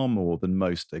requires far more than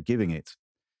most are giving it.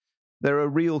 There are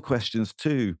real questions,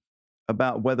 too,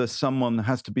 about whether someone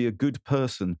has to be a good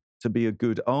person to be a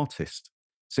good artist,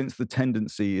 since the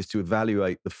tendency is to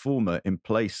evaluate the former in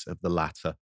place of the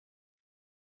latter.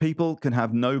 People can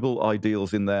have noble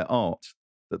ideals in their art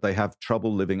that they have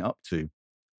trouble living up to,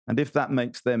 and if that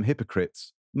makes them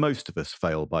hypocrites, most of us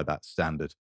fail by that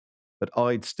standard. But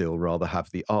I'd still rather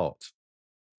have the art.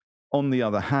 On the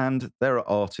other hand, there are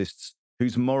artists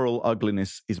whose moral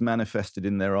ugliness is manifested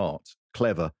in their art,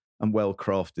 clever and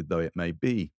well-crafted though it may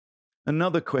be.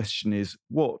 Another question is,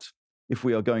 what, if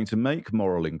we are going to make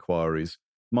moral inquiries,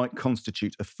 might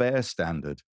constitute a fair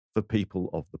standard for people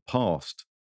of the past.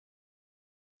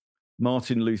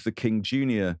 Martin Luther King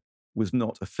Jr. was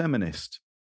not a feminist,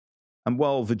 and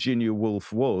while Virginia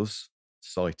Woolf was,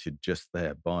 cited just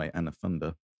there by Anna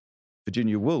Funder,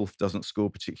 Virginia Woolf doesn't score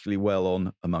particularly well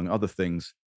on, among other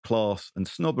things, class and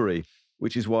snobbery,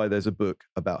 which is why there's a book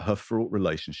about her fraught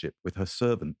relationship with her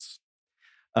servants.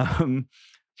 And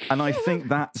I think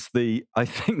that's the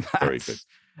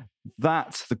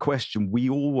question we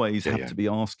always have to be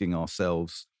asking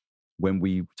ourselves when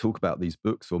we talk about these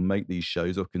books or make these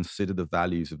shows or consider the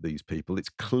values of these people. It's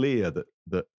clear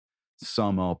that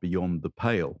some are beyond the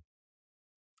pale.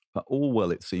 But Orwell,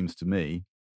 it seems to me,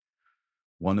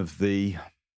 one of the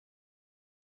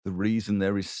reason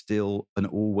there is still an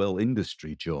Orwell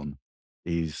industry, John,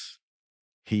 is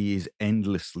he is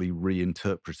endlessly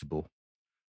reinterpretable,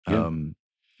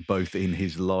 both in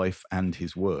his life and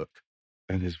his work.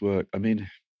 I mean,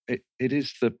 it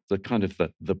is the kind of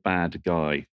the bad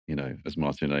guy, as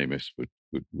Martin Amis would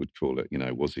call it.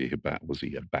 Was he a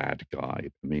bad guy?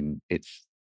 I mean, it's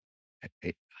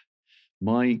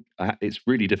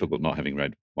really difficult not having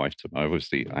read Wife.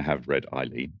 I have read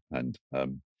Eileen, and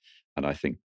I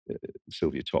think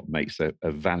Sylvia Topp makes a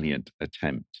valiant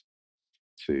attempt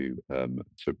to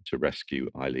rescue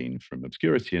Eileen from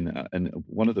obscurity. And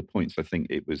one of the points I think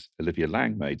it was Olivia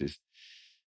Laing made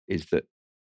is that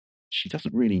she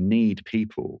doesn't really need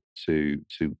people to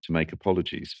make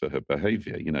apologies for her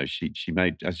behaviour. She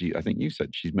made, I think you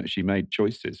said, she made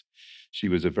choices. She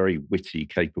was a very witty,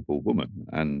 capable woman,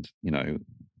 and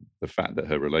the fact that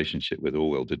her relationship with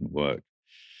Orwell didn't work,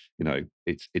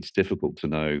 it's difficult to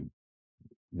know.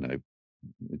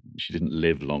 She didn't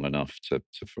live long enough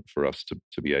for us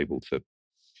to be able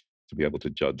to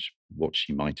judge what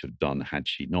she might have done had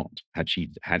she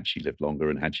lived longer,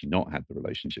 and had she not had the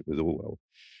relationship with Orwell.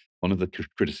 One of the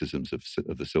criticisms of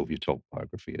the Sylvia Topp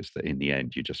biography is that in the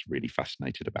end, you're just really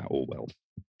fascinated about Orwell.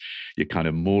 You're kind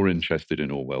of more interested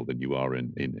in Orwell than you are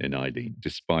in Eileen,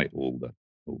 despite all that.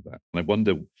 And I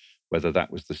wonder whether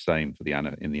that was the same for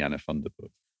in the Anna Funder book.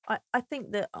 I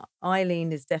think that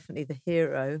Eileen is definitely the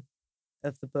hero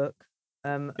of the book.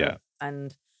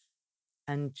 And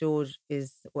George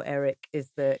Eric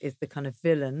is the kind of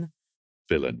villain.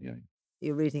 Yeah.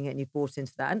 You're reading it and you've bought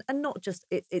into that. And not just,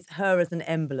 it's her as an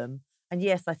emblem. And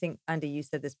yes, I think, Andy, you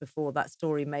said this before, that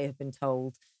story may have been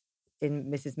told in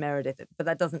Mrs. Meredith, but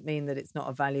that doesn't mean that it's not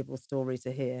a valuable story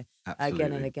to hear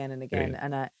again and again and again.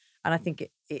 Yeah. And I think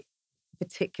it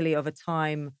particularly of a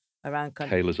time around kind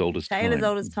Taylor's oldest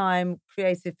time,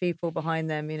 creative people behind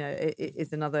them, it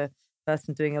is another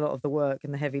person doing a lot of the work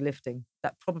and the heavy lifting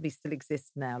that probably still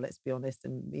exists now, let's be honest,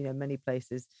 and many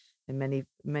places and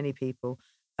many people.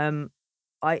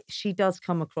 She does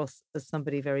come across as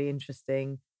somebody very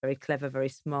interesting, very clever, very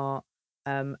smart,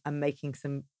 and making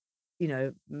some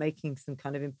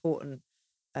kind of important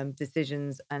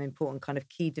decisions and important kind of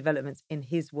key developments in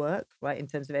his work, right, in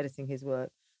terms of editing his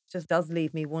work. Just does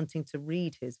leave me wanting to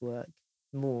read his work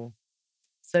more.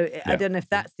 So I don't know if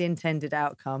that's the intended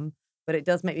outcome, but it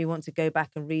does make me want to go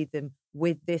back and read them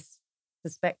with this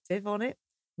perspective on it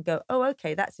and go, oh,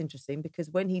 okay, that's interesting, because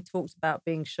when he talks about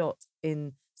being shot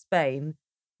in Spain,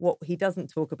 what he doesn't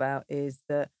talk about is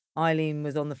that Eileen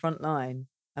was on the front line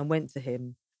and went to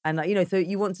him. And, so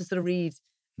you want to sort of read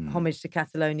Homage to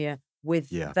Catalonia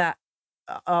with that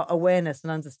awareness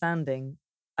and understanding.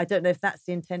 I don't know if that's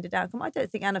the intended outcome. I don't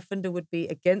think Anna Funder would be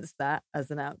against that as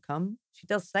an outcome. She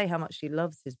does say how much she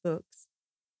loves his books.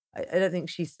 I don't think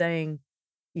she's saying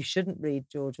you shouldn't read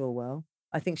George Orwell.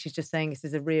 I think she's just saying this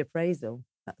is a reappraisal.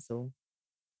 That's all.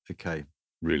 Okay.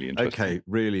 Really interesting. Okay,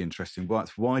 really interesting. Well,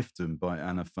 it's Wifedom by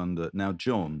Anna Funder. Now,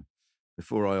 John,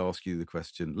 before I ask you the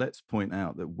question, let's point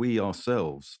out that we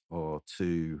ourselves are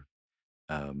two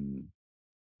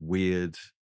weird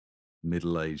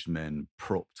middle-aged men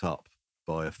propped up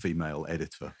by a female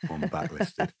editor on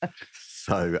Backlisted.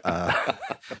 So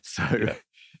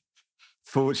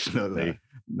fortunately,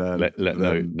 let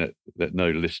no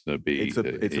listener be it's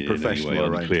a professional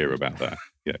arrangement. Unclear about that.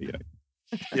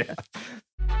 Yeah.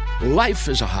 Life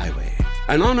is a highway,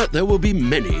 and on it there will be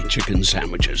many chicken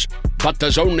sandwiches. But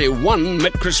there's only one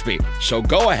McCrispy. So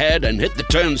go ahead and hit the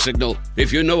turn signal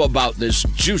if you know about this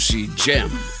juicy gem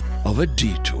of a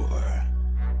detour.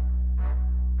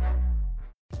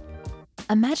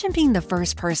 Imagine being the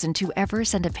first person to ever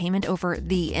send a payment over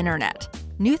the internet.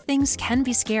 New things can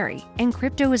be scary, and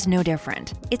crypto is no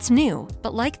different. It's new,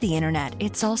 but like the internet,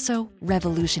 it's also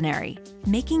revolutionary.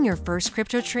 Making your first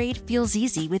crypto trade feels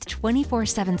easy with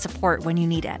 24/7 support when you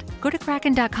need it. Go to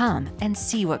Kraken.com and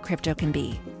see what crypto can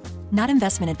be. Not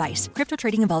investment advice. Crypto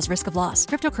trading involves risk of loss.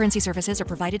 Cryptocurrency services are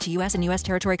provided to U.S. and U.S.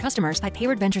 territory customers by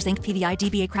Payward Ventures Inc. PVI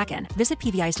DBA Kraken. Visit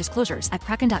PVI's disclosures at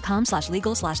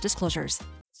kraken.com/legal/disclosures.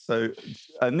 So,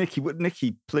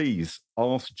 Nikki, please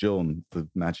ask John the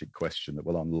magic question that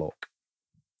will unlock.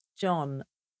 John,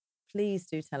 please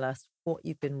do tell us what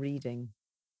you've been reading.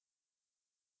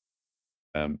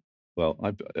 Well,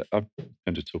 I'm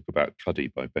going to talk about Cuddy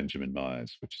by Benjamin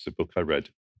Myers, which is a book I read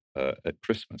at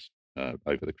Christmas,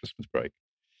 over the Christmas break.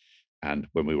 And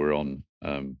when we were on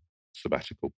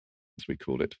sabbatical, as we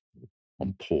call it,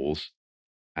 on pause.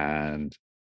 And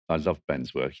I love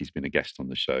Ben's work. He's been a guest on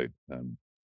the show.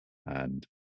 And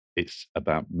it's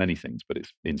about many things, but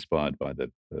it's inspired by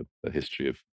the history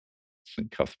of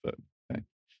St. Cuthbert. Okay?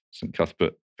 St.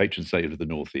 Cuthbert, patron saint of the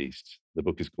Northeast. The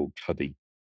book is called Cuddy,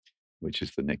 which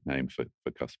is the nickname for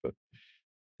Cuthbert.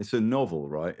 It's a novel,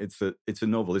 right? It's a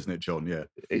novel, isn't it, John? Yeah.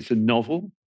 It's a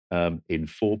novel in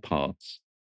 4 parts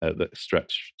that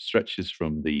stretches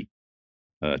from the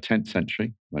 10th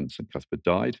century, when St. Cuthbert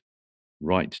died,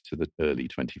 right to the early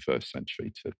 21st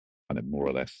century, to kind of more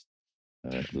or less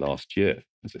last year,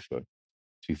 as it were,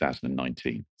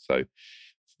 2019. So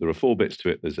there are 4 bits to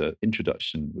it. There's an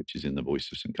introduction, which is in the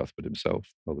voice of St. Cuthbert himself,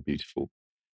 rather beautiful.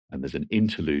 And there's an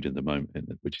interlude in the moment,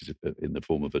 which is in the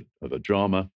form of a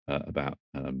drama about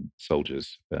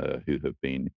soldiers who have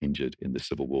been injured in the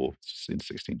Civil War in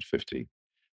 1650,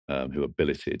 who are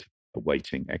billeted,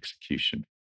 awaiting execution.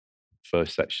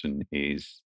 First section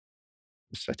is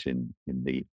set in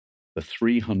the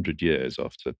 300 years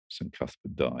after St.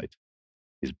 Cuthbert died.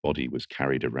 His body was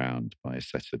carried around by a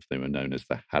set of, they were known as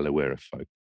the Hallowe'er folk,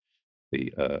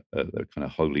 the kind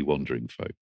of holy wandering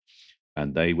folk.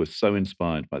 And they were so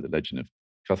inspired by the legend of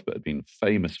Cuthbert. Had been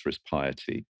famous for his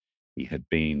piety. He had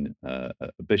been a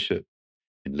bishop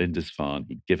in Lindisfarne.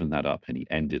 He'd given that up, and he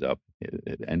ended up,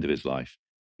 at the end of his life,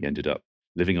 he ended up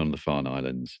living on the Farne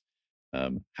Islands,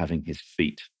 having his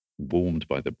feet warmed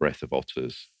by the breath of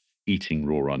otters, eating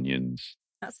raw onions.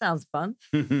 That sounds fun.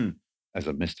 As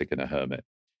a mystic and a hermit.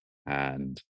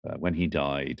 And when he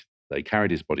died, they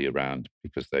carried his body around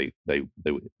because they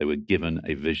were given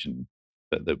a vision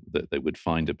that they would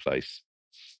find a place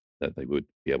that they would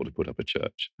be able to put up a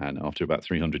church. And after about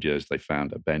 300 years, they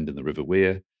found a bend in the River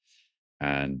Wear,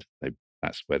 and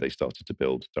that's where they started to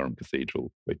build Durham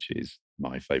Cathedral, which is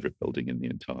my favourite building in the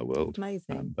entire world.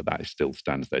 Amazing. But that still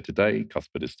stands there today.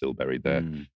 Cuthbert is still buried there.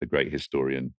 The great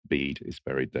historian Bede is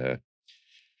buried there.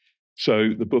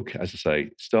 So the book, as I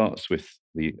say, starts with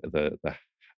the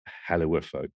Hallowe'er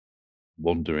folk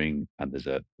wandering, and there's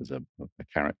a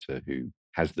character who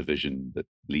has the vision that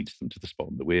leads them to the spot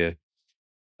on the weir.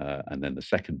 And then the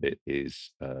second bit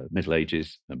is Middle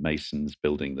Ages, masons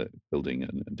building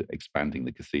and expanding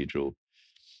the cathedral.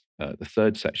 The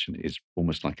third section is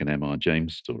almost like an M.R.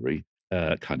 James story,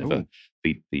 kind of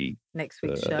the next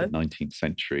week's show, 19th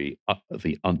century,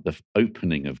 the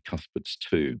opening of Cuthbert's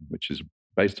tomb, which is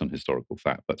based on historical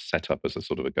fact, but set up as a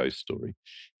sort of a ghost story.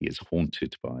 He is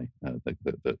haunted by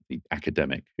the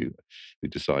academic who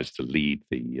decides to lead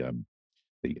the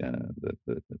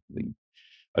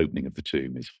opening of the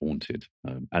tomb, is haunted.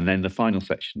 And then the final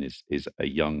section is a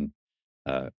young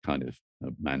kind of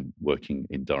man working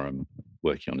in Durham,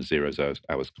 working on a 0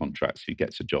 hours contracts, who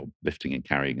gets a job lifting and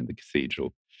carrying in the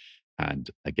cathedral. And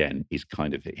again, his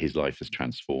life is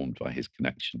transformed by his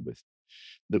connection with.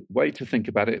 The way to think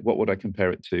about it, what would I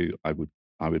compare it to? I would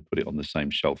put it on the same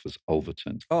shelf as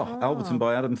Ulverton. Ulverton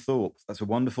by Adam Thorpe. That's a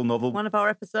wonderful novel. One of our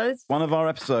episodes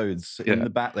in the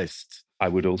Backlist. I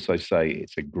would also say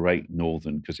it's a great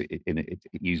northern, because it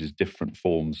uses different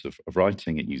forms of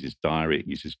writing. It uses diary, it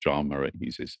uses drama, it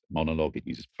uses monologue, it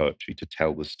uses poetry to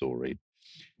tell the story.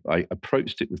 I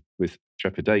approached it with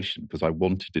trepidation because I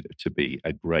wanted it to be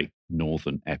a great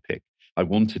northern epic. I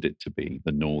wanted it to be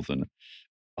the northern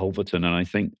Ulverton, and I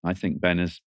think Ben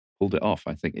has pulled it off.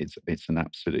 I think it's an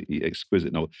absolutely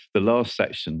exquisite novel. The last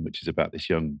section, which is about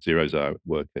this young 0 hour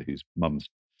worker whose mum's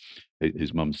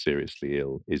seriously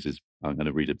ill, I'm going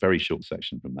to read a very short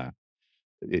section from that.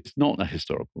 It's not a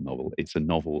historical novel. It's a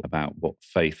novel about what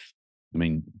faith. I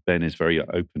mean, Ben is very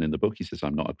open in the book. He says,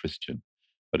 "I'm not a Christian,"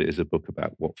 but it is a book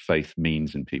about what faith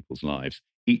means in people's lives.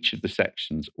 Each of the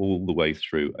sections, all the way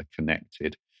through, are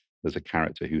connected. There's a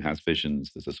character who has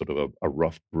visions. There's a sort of a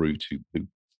rough brute who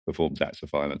performs acts of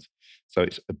violence. So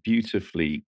it's a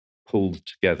beautifully pulled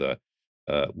together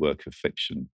work of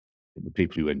fiction. The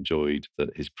people who enjoyed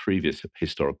his previous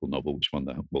historical novel, which won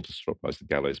the Walter Scott Prize, The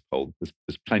Gallows Pole,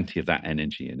 there's plenty of that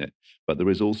energy in it. But there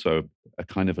is also a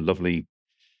kind of a lovely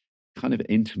kind of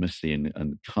intimacy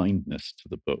and kindness to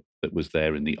the book that was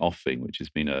there in The Offing, which has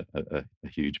been a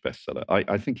huge bestseller.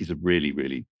 I think he's a really,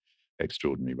 really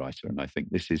extraordinary writer, and I think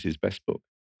this is his best book.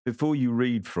 Before you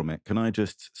read from it, can I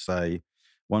just say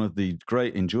one of the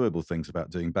great enjoyable things about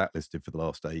doing Backlisted for the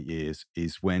last 8 years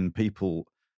is when people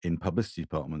in publicity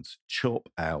departments chop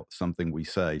out something we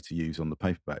say to use on the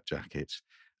paperback jacket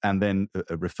and then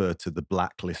refer to the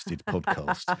Blacklisted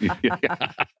podcast,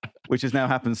 which has now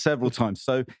happened several times.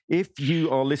 So if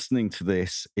you are listening to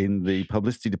this in the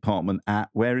publicity department at,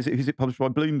 where is it? Is it published by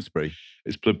Bloomsbury?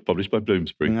 It's published by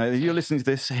Bloomsbury. If you're listening to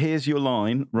this, here's your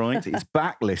line, right? It's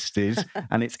Backlisted,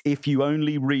 and it's if you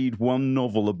only read one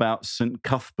novel about St.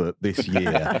 Cuthbert this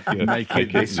year, make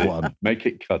it this one. Make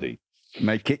it Cuddy.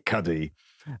 Make it Cuddy.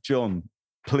 John,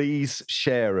 please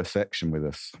share a section with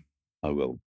us. I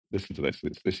will. Listen to this.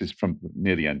 This is from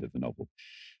near the end of the novel.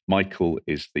 Michael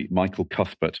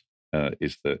Cuthbert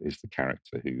is the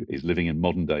character who is living in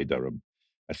modern day Durham,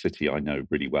 a city I know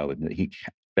really well, and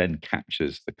Ben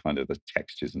captures the kind of the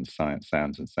textures and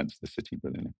sounds and sense of the city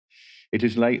brilliantly. It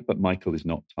is late, but Michael is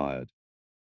not tired.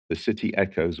 The city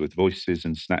echoes with voices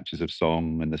and snatches of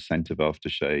song and the scent of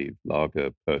aftershave,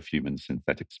 lager, perfume, and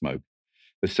synthetic smoke.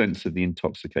 The sense of the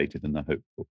intoxicated and the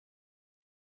hopeful.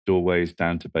 Doorways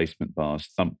down to basement bars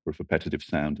thump with repetitive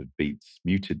sound of beats,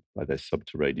 muted by their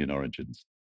subterranean origins.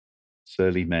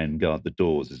 Surly men guard the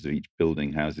doors as if each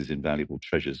building houses invaluable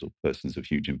treasures or persons of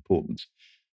huge importance.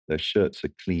 Their shirts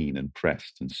are clean and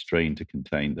pressed and strained to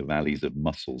contain the valleys of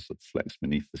muscles that flex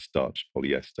beneath the starched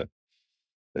polyester.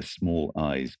 Their small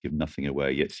eyes give nothing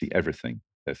away, yet see everything.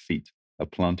 Their feet are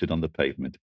planted on the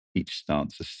pavement, each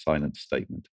stance a silent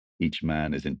statement. Each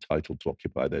man is entitled to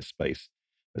occupy their space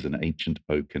as an ancient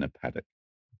oak in a paddock.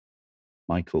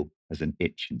 Michael has an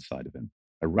itch inside of him,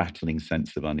 a rattling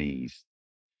sense of unease.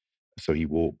 So he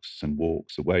walks and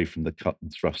walks away from the cut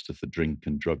and thrust of the drink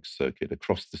and drug circuit,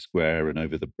 across the square and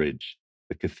over the bridge,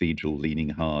 the cathedral leaning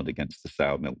hard against the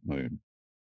sour milk moon.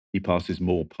 He passes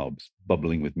more pubs,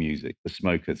 bubbling with music, the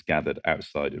smokers gathered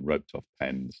outside in roped-off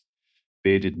pens.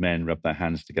 Bearded men rub their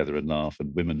hands together and laugh,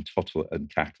 and women totter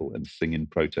and cackle and sing in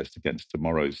protest against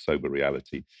tomorrow's sober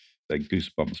reality, their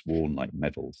goosebumps worn like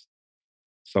medals.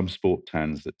 Some sport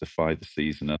tans that defy the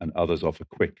season, and others offer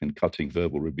quick and cutting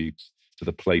verbal rebukes to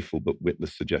the playful but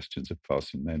witless suggestions of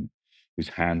passing men, whose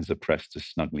hands are pressed as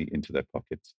snugly into their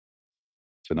pockets.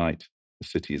 Tonight, the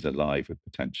city is alive with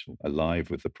potential,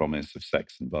 alive with the promise of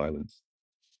sex and violence.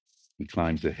 He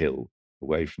climbs a hill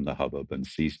away from the hubbub and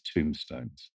sees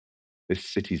tombstones. This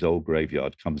city's old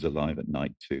graveyard comes alive at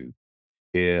night too.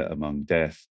 Here, among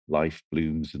death, life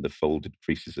blooms in the folded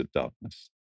creases of darkness.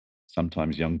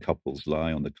 Sometimes young couples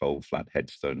lie on the cold, flat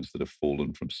headstones that have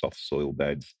fallen from soft soil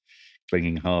beds,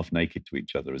 clinging half naked to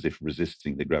each other as if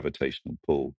resisting the gravitational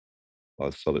pull,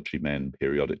 while solitary men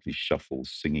periodically shuffle,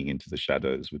 singing into the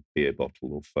shadows with beer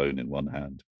bottle or phone in one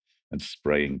hand and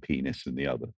spraying penis in the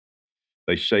other.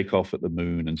 They shake off at the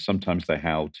moon, and sometimes they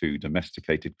howl too,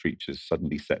 domesticated creatures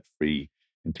suddenly set free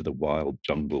into the wild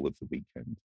jungle of the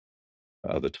weekend.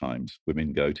 At other times,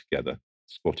 women go together,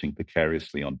 squatting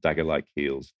precariously on dagger-like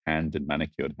heels, hand in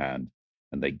manicured hand,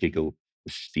 and they giggle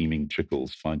as steaming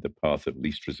trickles find the path of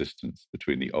least resistance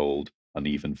between the old,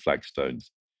 uneven flagstones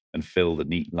and fill the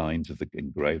neat lines of the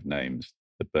engraved names,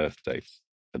 the birth dates,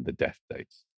 and the death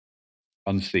dates.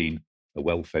 Unseen, a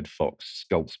well-fed fox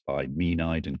skulks by,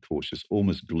 mean-eyed and cautious,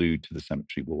 almost glued to the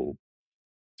cemetery wall.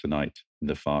 Tonight, in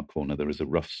the far corner, there is a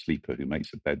rough sleeper who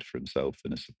makes a bed for himself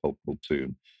in a sepulchral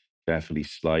tomb, carefully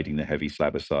sliding the heavy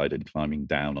slab aside and climbing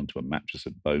down onto a mattress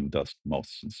of bone dust,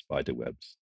 moths, and spider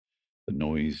webs. The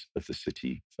noise of the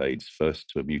city fades first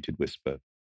to a muted whisper,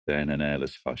 then an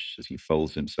airless hush as he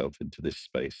folds himself into this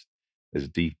space, as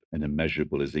deep and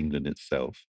immeasurable as England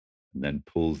itself, and then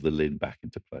pulls the lid back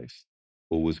into place,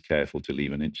 always careful to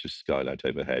leave an inch of skylight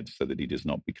overhead so that he does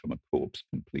not become a corpse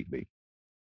completely.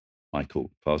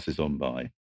 Michael passes on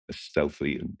by, as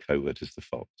stealthy and covert as the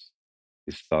fox.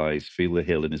 His thighs feel the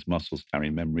hill and his muscles carry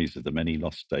memories of the many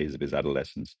lost days of his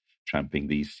adolescence, tramping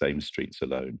these same streets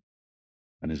alone.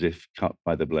 And as if cut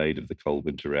by the blade of the cold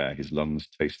winter air, his lungs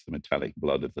taste the metallic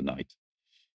blood of the night.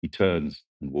 He turns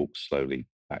and walks slowly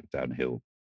back downhill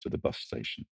to the bus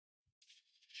station.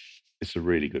 It's a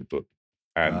really good book.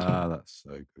 And that's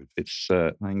so good. It's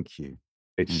thank you.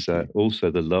 It's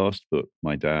also the last book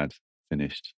my dad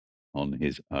finished on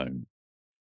his own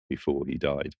before he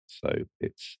died. So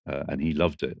it's and he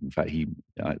loved it. In fact,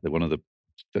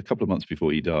 a couple of months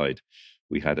before he died,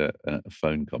 we had a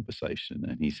phone conversation,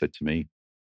 and he said to me,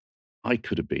 "I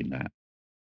could have been that."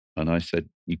 And I said,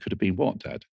 "You could have been what,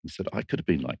 Dad?" He said, "I could have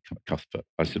been like Cuthbert."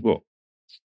 I said, "What?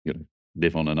 You know,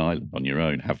 live on an island on your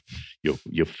own, have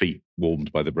your feet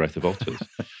warmed by the breath of otters."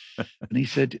 And he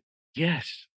said,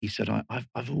 "Yes, he said,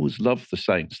 I've always loved the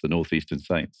Saints, the Northeastern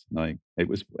Saints. And it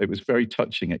was very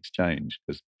touching exchange,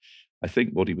 because I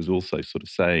think what he was also sort of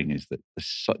saying is that there's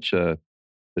such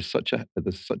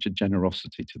a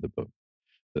generosity to the book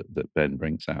that Ben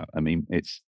brings out. I mean,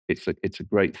 it's a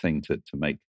great thing to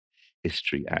make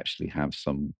history actually have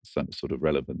some sort of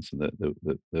relevance. And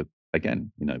the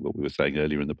again, what we were saying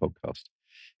earlier in the podcast,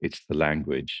 it's the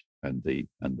language and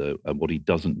what he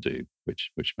doesn't do,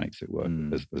 which makes it work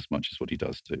as much as what he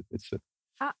does do. It's a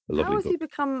lovely how has book. he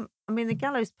become? I mean, The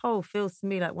Gallows Pole feels to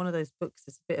me like one of those books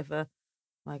that's a bit of a,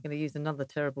 I'm going to use another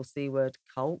terrible C word,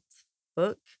 cult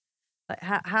book. Like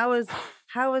how has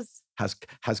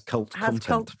cult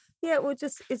content? Yeah, well,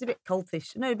 just it's a bit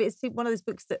cultish. No, but it's one of those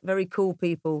books that very cool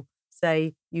people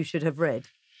say you should have read.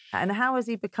 And how has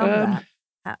he become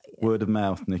that? Word of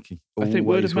mouth, Nikki. I think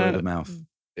word of mouth.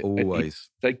 Always.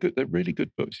 They're good. They're really good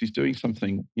books. He's doing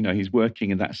something. He's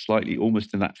working in that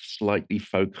almost in that slightly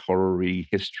folk horror-y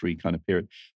history kind of period.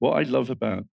 What I love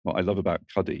about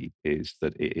Cuddy is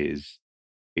that it's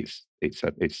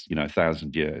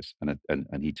 1,000 years, and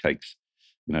he takes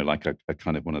like a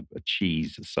kind of a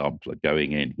cheese sampler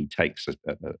going in. He takes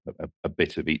a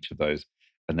bit of each of those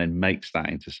and then makes that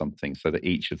into something so that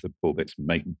each of the poor bits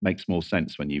makes more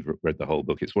sense when you've read the whole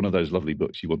book. It's one of those lovely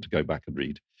books you want to go back and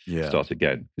read, start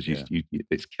again, because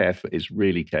it's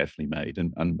really carefully made,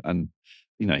 and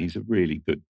he's a really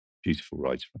good, beautiful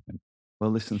writer, I think.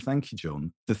 Well, listen, thank you,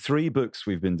 John. The 3 books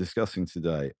we've been discussing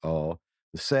today are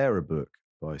the Sarah book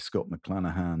by Scott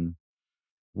McClanahan,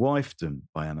 Wifedom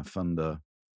by Anna Funder,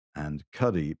 and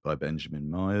Cuddy by Benjamin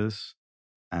Myers.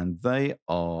 And they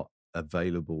are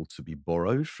available to be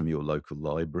borrowed from your local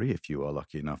library if you are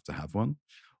lucky enough to have one,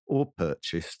 or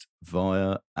purchased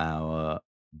via our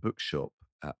bookshop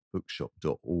at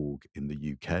bookshop.org in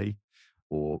the UK,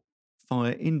 or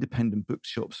via independent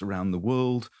bookshops around the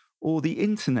world, or the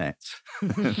internet.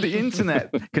 The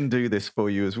internet can do this for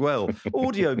you as well.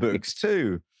 Audiobooks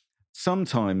too.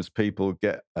 Sometimes people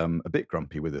get a bit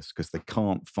grumpy with us because they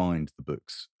can't find the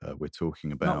books we're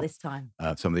talking about. Not this time.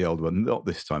 Some of the old ones, not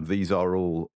this time. These are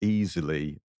all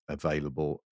easily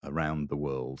available around the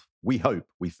world. We hope,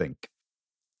 we think.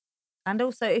 And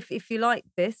also, if you like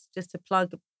this, just to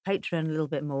plug Patreon a little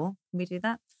bit more, can we do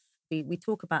that? We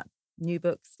talk about new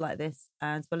books like this,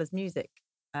 as well as music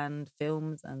and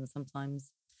films and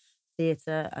sometimes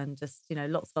theatre and just,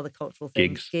 lots of other cultural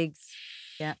things. Gigs.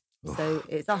 Yeah. So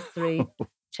it's us 3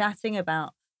 chatting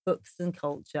about books and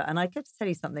culture. And I got to tell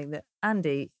you something that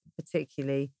Andy,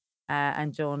 particularly,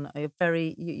 and John,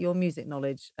 your music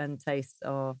knowledge and tastes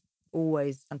are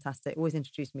always fantastic. Always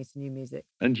introduce me to new music.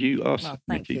 And you are, thank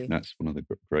Nikki. you. That's one of the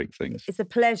great things. It's a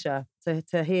pleasure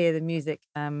to hear the music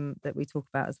that we talk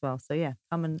about as well. So yeah,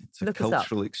 come and look us up. It's a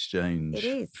cultural exchange. It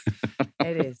is.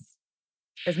 It is.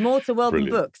 There's more to world than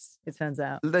books, it turns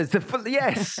out.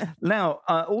 Yes. Now,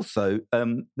 also,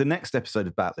 the next episode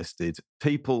of Backlisted,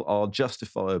 people are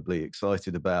justifiably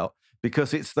excited about,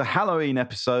 because it's the Halloween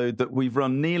episode that we've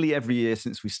run nearly every year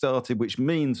since we started, which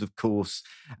means, of course,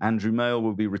 Andrew Mail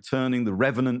will be returning. The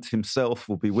Revenant himself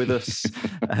will be with us.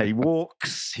 He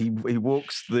walks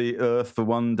the earth for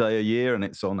one day a year, and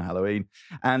it's on Halloween.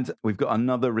 And we've got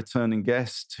another returning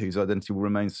guest whose identity will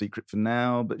remain secret for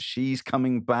now, but she's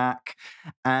coming back.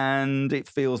 And it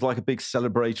feels like a big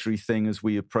celebratory thing as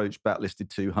we approach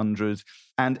Backlisted 200.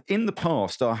 And in the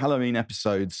past, our Halloween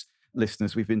episodes,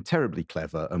 listeners, we've been terribly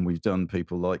clever, and we've done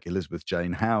people like Elizabeth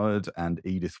Jane Howard and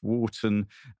Edith Wharton.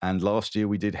 And last year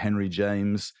we did Henry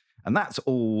James. And that's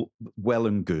all well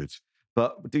and good.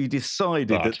 But we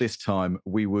decided that this time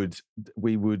we would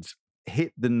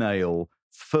hit the nail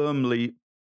firmly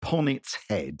upon its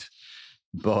head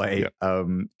by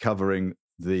covering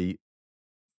the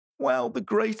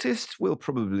greatest, we'll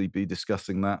probably be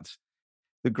discussing that,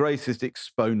 the greatest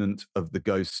exponent of the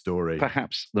ghost story.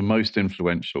 Perhaps the most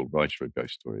influential writer of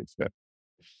ghost stories. Yeah.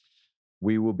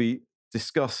 We will be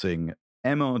discussing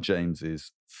M.R.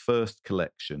 James's first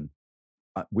collection.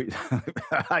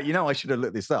 I should have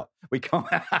looked this up. We can't.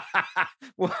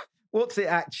 What's it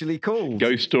actually called?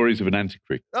 Ghost Stories of an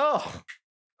Antiquary. Oh.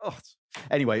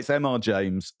 Anyway, it's M.R.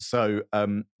 James. So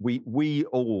we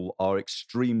all are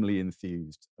extremely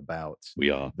enthused about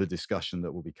the discussion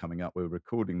that will be coming up. We're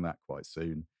recording that quite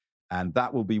soon. And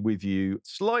that will be with you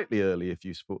slightly early if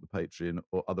you support the Patreon,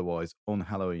 or otherwise on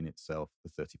Halloween itself,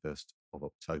 the 31st of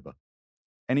October.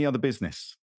 Any other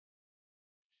business?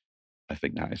 I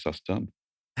think that is us done.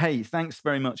 Hey, thanks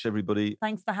very much, everybody.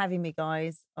 Thanks for having me,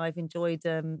 guys. I've enjoyed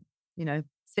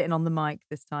sitting on the mic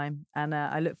this time, and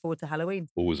I look forward to Halloween.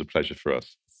 Always a pleasure for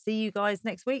us. See you guys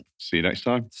next week. See you next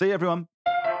time. See you, everyone.